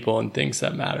discovering the people and things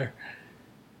that matter.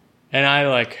 And I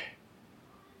like,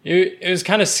 it was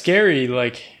kind of scary,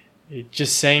 like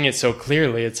just saying it so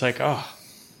clearly. It's like, oh,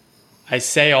 I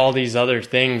say all these other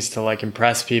things to like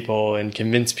impress people and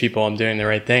convince people I'm doing the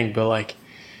right thing. But like,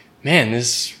 man, this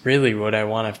is really what I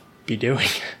want to be doing.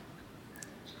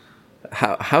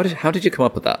 How did you come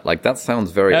up with that? Like, that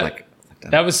sounds very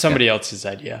that was somebody else's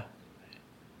idea.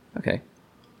 Okay.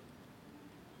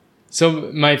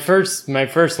 So my first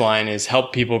line is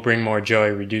help people bring more joy,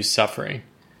 reduce suffering.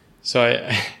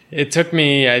 So it took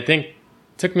me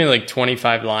like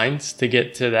 25 lines to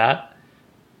get to that.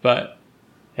 But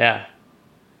yeah,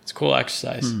 it's a cool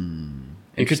exercise.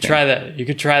 You could try that. You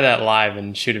could try that live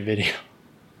and shoot a video.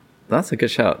 That's a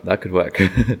good shout. That could work.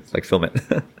 Like, film it.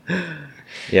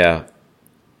 Yeah.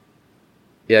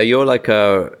 Yeah, your like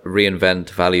reinvent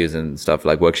values and stuff,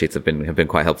 like worksheets have been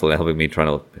quite helpful in helping me trying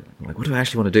to, like, what do I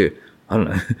actually want to do? I don't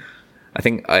know. I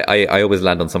think I always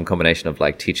land on some combination of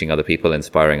like teaching other people,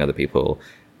 inspiring other people,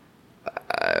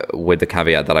 with the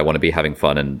caveat that I want to be having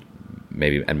fun and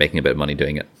making a bit of money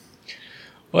doing it.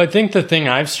 Well, I think the thing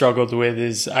I've struggled with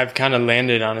is I've kind of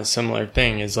landed on a similar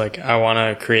thing is like, I want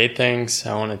to create things.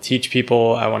 I want to teach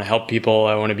people. I want to help people.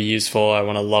 I want to be useful. I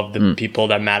want to love the people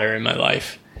that matter in my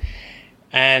life.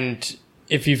 And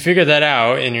if you figure that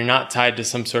out and you're not tied to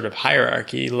some sort of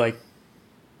hierarchy, like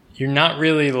you're not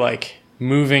really like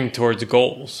moving towards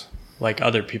goals like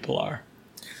other people are.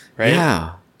 Right?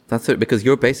 Yeah, that's it. Because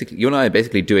you and I are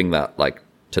basically doing that like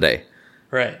today.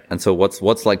 Right. And so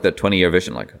what's like the 20-year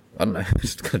vision? Like, I don't know,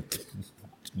 just gonna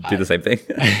do the same thing.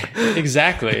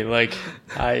 Exactly. Like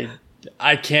I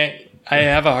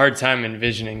have a hard time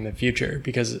envisioning the future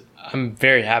because I'm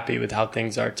very happy with how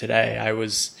things are today. I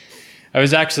was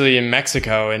actually in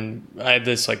Mexico and I had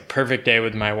this like perfect day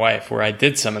with my wife where I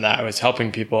did some of that. I was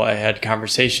helping people. I had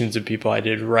conversations with people. I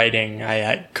did writing. I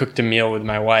had cooked a meal with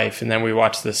my wife and then we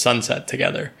watched the sunset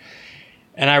together.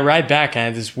 And I ride back and I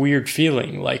had this weird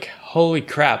feeling like, holy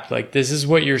crap, like this is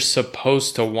what you're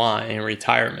supposed to want in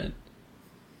retirement.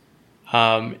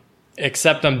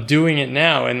 Except I'm doing it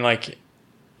now and like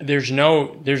there's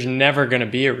never going to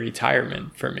be a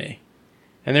retirement for me.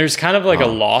 And there's kind of like a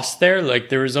loss there. Like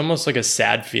there was almost like a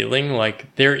sad feeling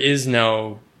like there is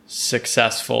no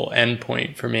successful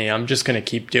endpoint for me. I'm just going to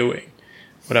keep doing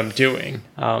what I'm doing.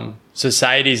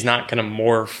 Society's not going to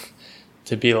morph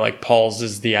to be like Paul's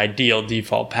is the ideal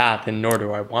default path, and nor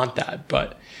do I want that.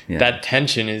 But that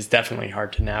tension is definitely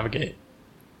hard to navigate.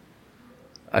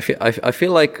 I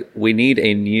feel like we need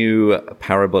a new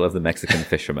parable of the Mexican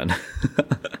fisherman.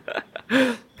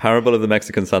 Parable of the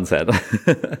Mexican sunset.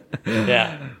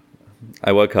 Yeah.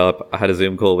 I woke up, I had a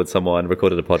Zoom call with someone,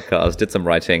 recorded a podcast, did some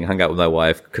writing, hung out with my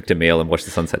wife, cooked a meal, and watched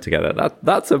the sunset together.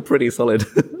 That's a pretty solid.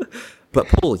 But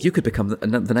Paul, you could become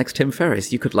the next Tim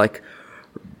Ferriss. You could like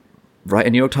write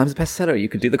a New York Times bestseller. You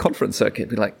could do the conference circuit.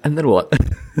 Be like, and then what?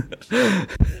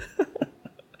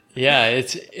 Yeah,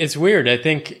 it's weird. I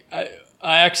think I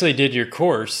actually did your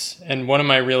course, and one of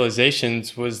my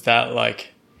realizations was that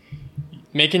like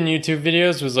making YouTube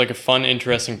videos was like a fun,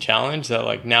 interesting challenge that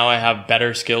like now I have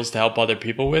better skills to help other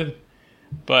people with.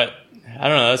 But I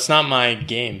don't know, that's not my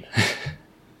game.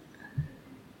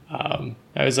 I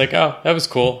was like, oh, that was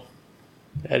cool.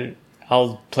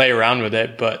 I'll play around with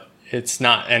it, but it's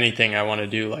not anything I want to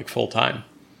do like full time.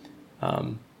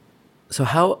 So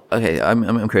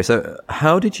I'm curious. So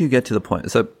how did you get to the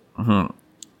point? So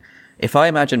if I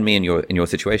imagine me in your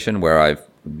situation where I've,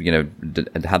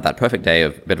 had that perfect day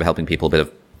of a bit of helping people, a bit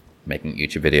of making a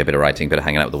YouTube video, a bit of writing, a bit of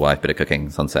hanging out with the wife, a bit of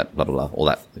cooking, sunset, blah, blah, blah, all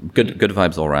that good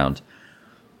vibes all around.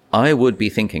 I would be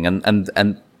thinking,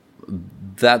 and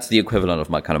that's the equivalent of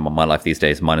my life these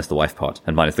days, minus the wife part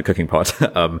and minus the cooking part.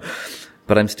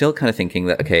 But I'm still kind of thinking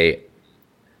that, okay,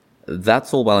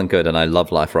 that's all well and good, and I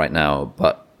love life right now,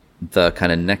 but the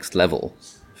kind of next level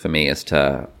for me is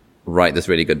to write this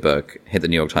really good book, hit the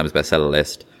New York Times bestseller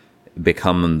list,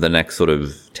 become the next sort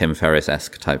of Tim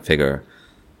Ferriss-esque type figure,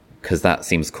 because that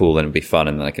seems cool and it'd be fun,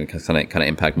 and then I can kind of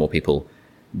impact more people.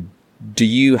 Do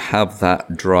you have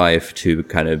that drive to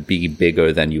kind of be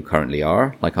bigger than you currently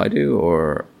are, like I do,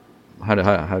 or how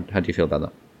do you feel about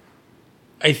that?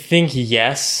 I think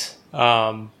yes.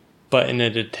 But in a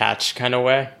detached kind of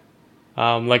way.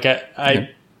 I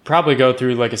probably go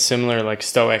through like a similar like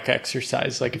stoic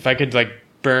exercise. Like if I could like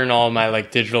burn all my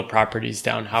like digital properties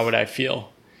down, how would I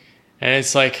feel? And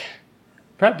it's like,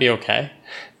 probably be okay.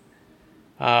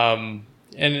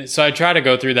 And so I try to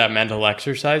go through that mental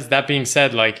exercise. That being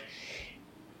said, like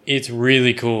it's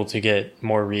really cool to get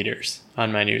more readers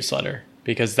on my newsletter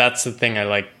because that's the thing I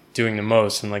like doing the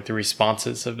most and like the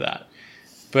responses of that.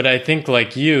 But I think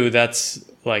like you, that's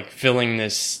like filling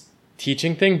this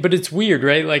teaching thing. But it's weird,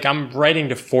 right? Like I'm writing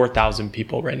to 4,000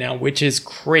 people right now, which is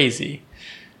crazy.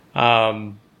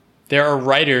 There are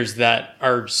writers that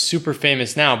are super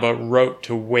famous now, but wrote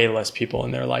to way less people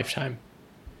in their lifetime.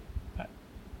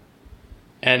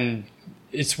 And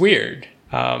it's weird.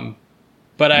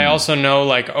 But I also know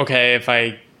like, okay, if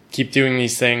I keep doing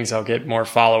these things, I'll get more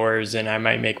followers and I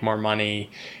might make more money.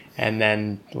 And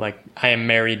then like I am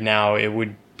married now, it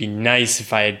would be nice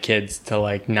if I had kids to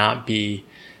like not be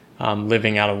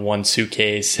living out of one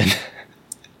suitcase.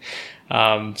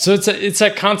 So it's a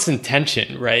constant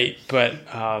tension, right? But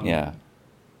yeah.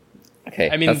 Okay,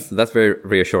 I mean, that's very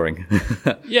reassuring.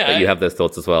 Yeah, that you have those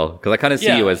thoughts as well, because I kind of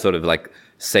see you as sort of like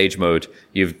sage mode.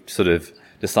 You've sort of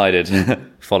decided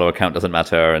follower count doesn't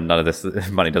matter and none of this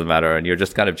money doesn't matter, and you're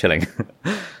just kind of chilling.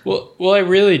 Well, I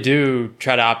really do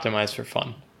try to optimize for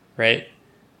fun, right?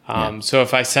 So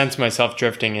if I sense myself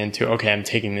drifting into, okay, I'm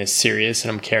taking this serious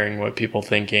and I'm caring what people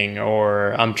thinking,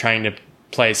 or I'm trying to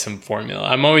play some formula,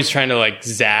 I'm always trying to like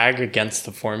zag against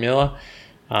the formula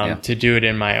to do it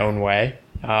in my own way.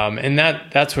 And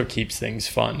that's what keeps things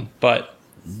fun. But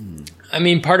I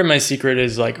mean, part of my secret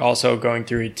is like also going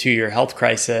through a 2-year health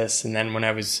crisis. And then when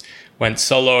I went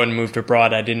solo and moved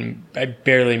abroad, I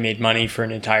barely made money for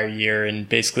an entire year, and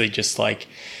basically just like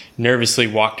nervously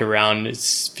walked around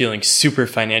feeling super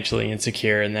financially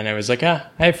insecure. And then I was like, I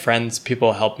have friends,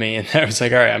 people help me. And I was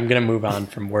like, all right, I'm going to move on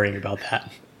from worrying about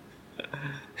that.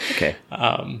 Okay.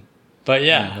 But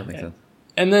yeah. That makes sense.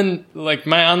 And then like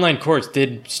my online course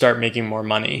did start making more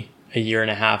money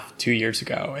 1.5 2 years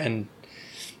ago. And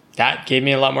that gave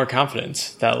me a lot more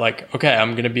confidence that like, okay,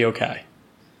 I'm going to be okay.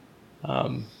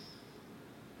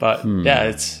 But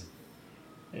yeah,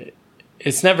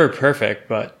 it's never perfect,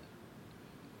 but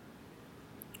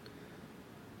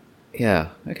yeah,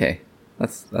 okay.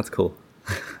 That's cool.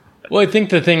 Well, I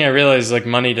think the thing I realized is like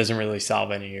money doesn't really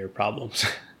solve any of your problems.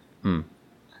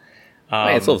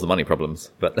 It solves the money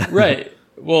problems, but right.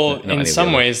 Well, in some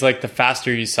other. ways, like the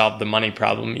faster you solve the money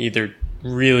problem, either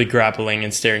really grappling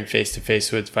and staring face to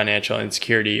face with financial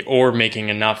insecurity, or making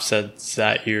enough sense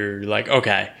that you're like,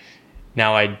 okay,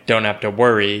 now I don't have to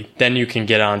worry, then you can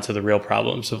get on to the real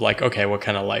problems of like, okay, what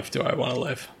kind of life do I want to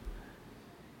live?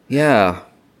 Yeah,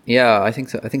 I think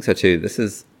so too. This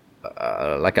is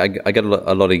like I get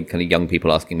a lot of kind of young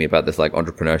people asking me about this like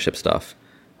entrepreneurship stuff,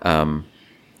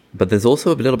 but there's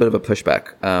also a little bit of a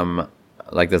pushback.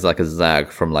 Like there's like a zag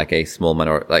from like a small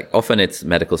minority. Like often it's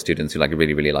medical students who like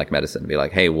really really like medicine. Be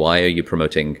like, hey, why are you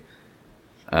promoting?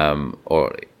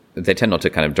 Or they tend not to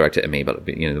kind of direct it at me, but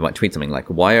you know, they might tweet something like,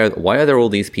 why are there all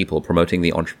these people promoting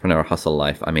the entrepreneur hustle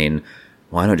life? I mean,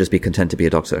 why not just be content to be a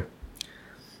doctor?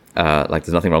 Like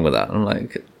there's nothing wrong with that. And I'm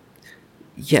like,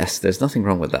 yes, there's nothing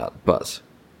wrong with that, but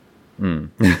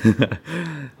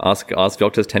ask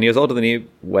doctors 10 years older than you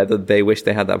whether they wish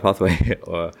they had that pathway.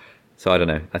 Or so I don't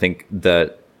know. I think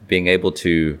that being able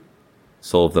to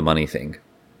solve the money thing,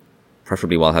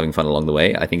 preferably while having fun along the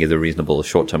way, I think is a reasonable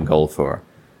short-term goal for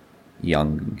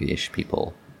youngish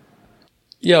people.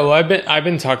 Yeah, well, I've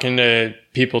been talking to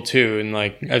people too, and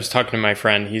like I was talking to my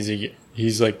friend.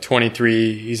 He's like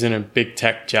 23. He's in a big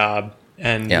tech job,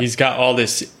 and he's got all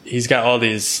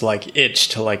this like itch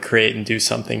to like create and do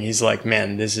something. He's like,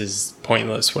 man, this is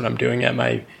pointless what I'm doing at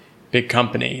my big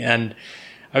company. And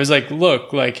I was like,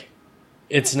 look, like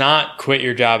it's not quit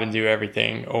your job and do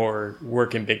everything or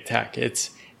work in big tech. It's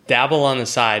dabble on the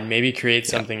side, maybe create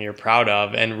something you're proud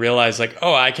of, and realize like,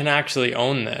 oh, I can actually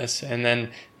own this. And then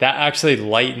that actually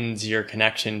lightens your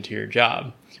connection to your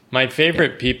job. My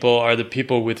favorite people are the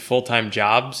people with full-time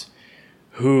jobs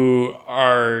who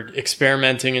are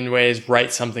experimenting in ways,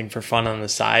 write something for fun on the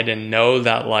side, and know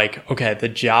that like, okay, the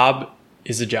job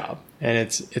is a job, and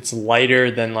it's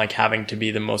lighter than like having to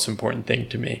be the most important thing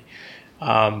to me.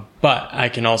 But I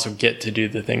can also get to do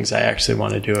the things I actually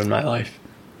want to do in my life.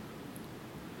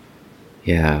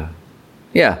 Yeah,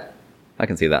 I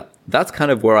can see that. That's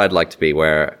kind of where I'd like to be,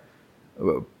 where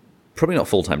probably not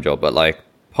full-time job, but like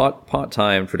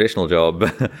part-time traditional job,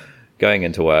 going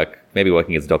into work, maybe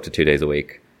working as a doctor 2 days a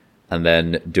week, and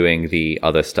then doing the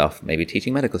other stuff, maybe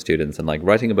teaching medical students and like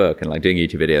writing a book and like doing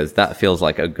YouTube videos. That feels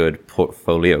like a good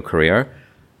portfolio career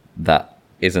that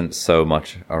isn't so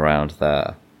much around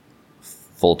the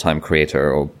full-time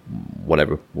creator or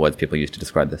whatever words people use to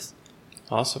describe this.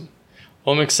 Awesome.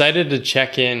 Well, I'm excited to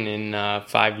check in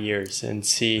 5 years and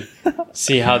see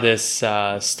how this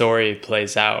story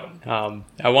plays out.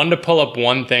 I wanted to pull up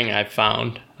one thing I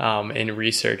found in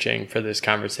researching for this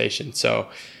conversation. So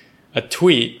a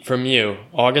tweet from you,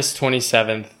 August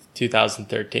 27th,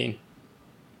 2013.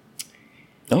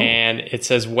 Oh. And it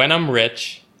says, when I'm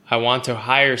rich, I want to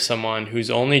hire someone whose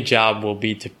only job will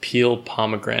be to peel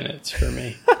pomegranates for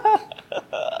me.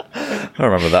 I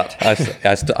remember that.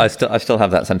 I still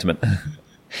have that sentiment.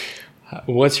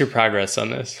 What's your progress on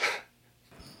this?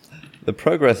 The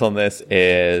progress on this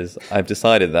is I've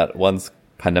decided that once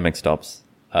pandemic stops,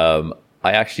 I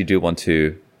actually do want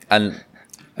to, and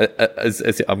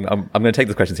I'm going to take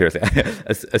this question seriously.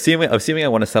 assuming I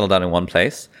want to settle down in one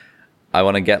place, I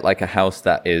want to get like a house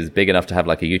that is big enough to have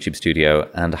like a YouTube studio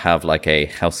and have like a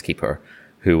housekeeper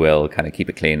who will kind of keep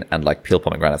it clean and like peel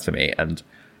pomegranates for me. And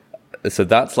so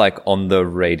that's like on the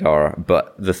radar.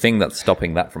 But the thing that's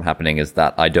stopping that from happening is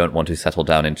that I don't want to settle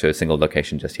down into a single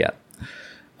location just yet.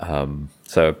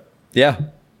 So yeah,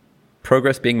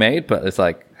 progress being made, but it's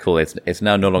like, cool. It's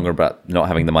now no longer about not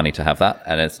having the money to have that.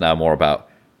 And it's now more about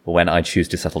when I choose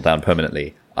to settle down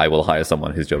permanently, I will hire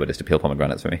someone whose job it is to peel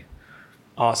pomegranates for me.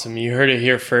 Awesome. You heard it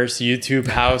here first. YouTube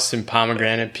house and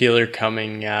pomegranate peeler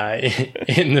coming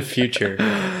in the future.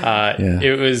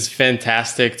 It was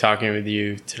fantastic talking with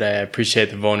you today. I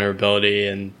appreciate the vulnerability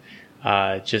and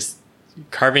just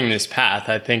carving this path.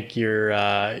 I think you're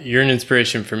an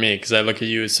inspiration for me because I look at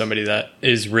you as somebody that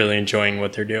is really enjoying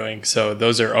what they're doing. So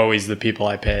those are always the people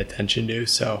I pay attention to.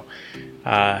 So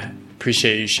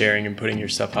appreciate you sharing and putting your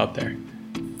stuff out there.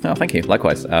 Oh, thank you.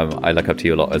 Likewise. I look up to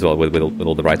you a lot as well with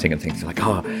all the writing and things. You're like,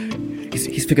 oh,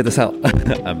 he's figured this out.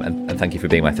 And thank you for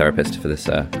being my therapist for this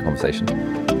conversation.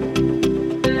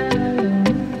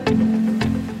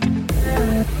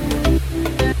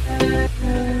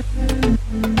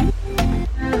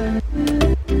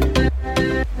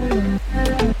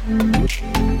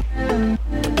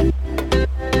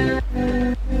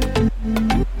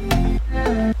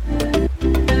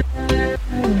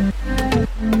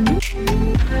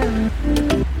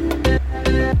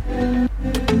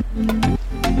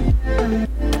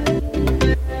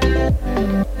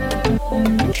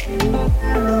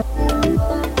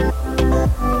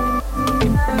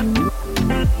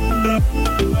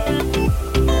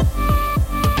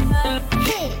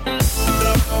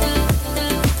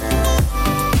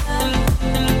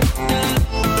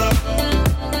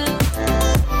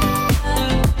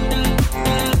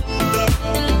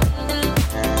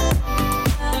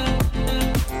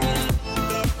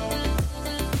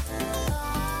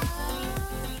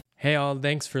 Hey all,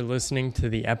 thanks for listening to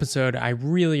the episode. I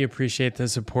really appreciate the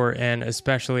support and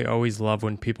especially always love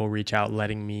when people reach out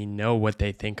letting me know what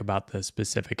they think about the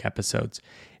specific episodes.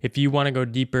 If you want to go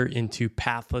deeper into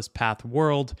Pathless Path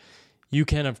world, you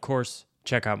can of course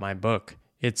check out my book.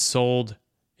 It's sold.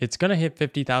 It's going to hit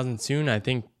 50,000 soon. I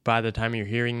think by the time you're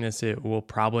hearing this, it will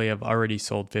probably have already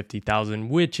sold 50,000,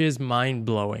 which is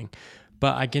mind-blowing.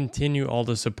 But I continue all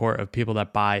the support of people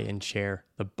that buy and share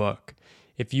the book.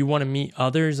 If you want to meet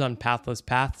others on Pathless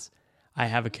Paths, I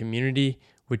have a community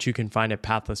which you can find at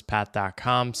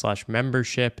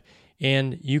pathlesspath.com/membership,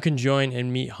 and you can join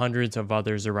and meet hundreds of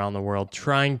others around the world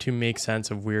trying to make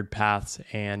sense of weird paths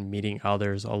and meeting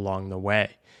others along the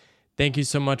way. Thank you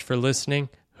so much for listening.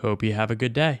 Hope you have a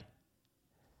good day.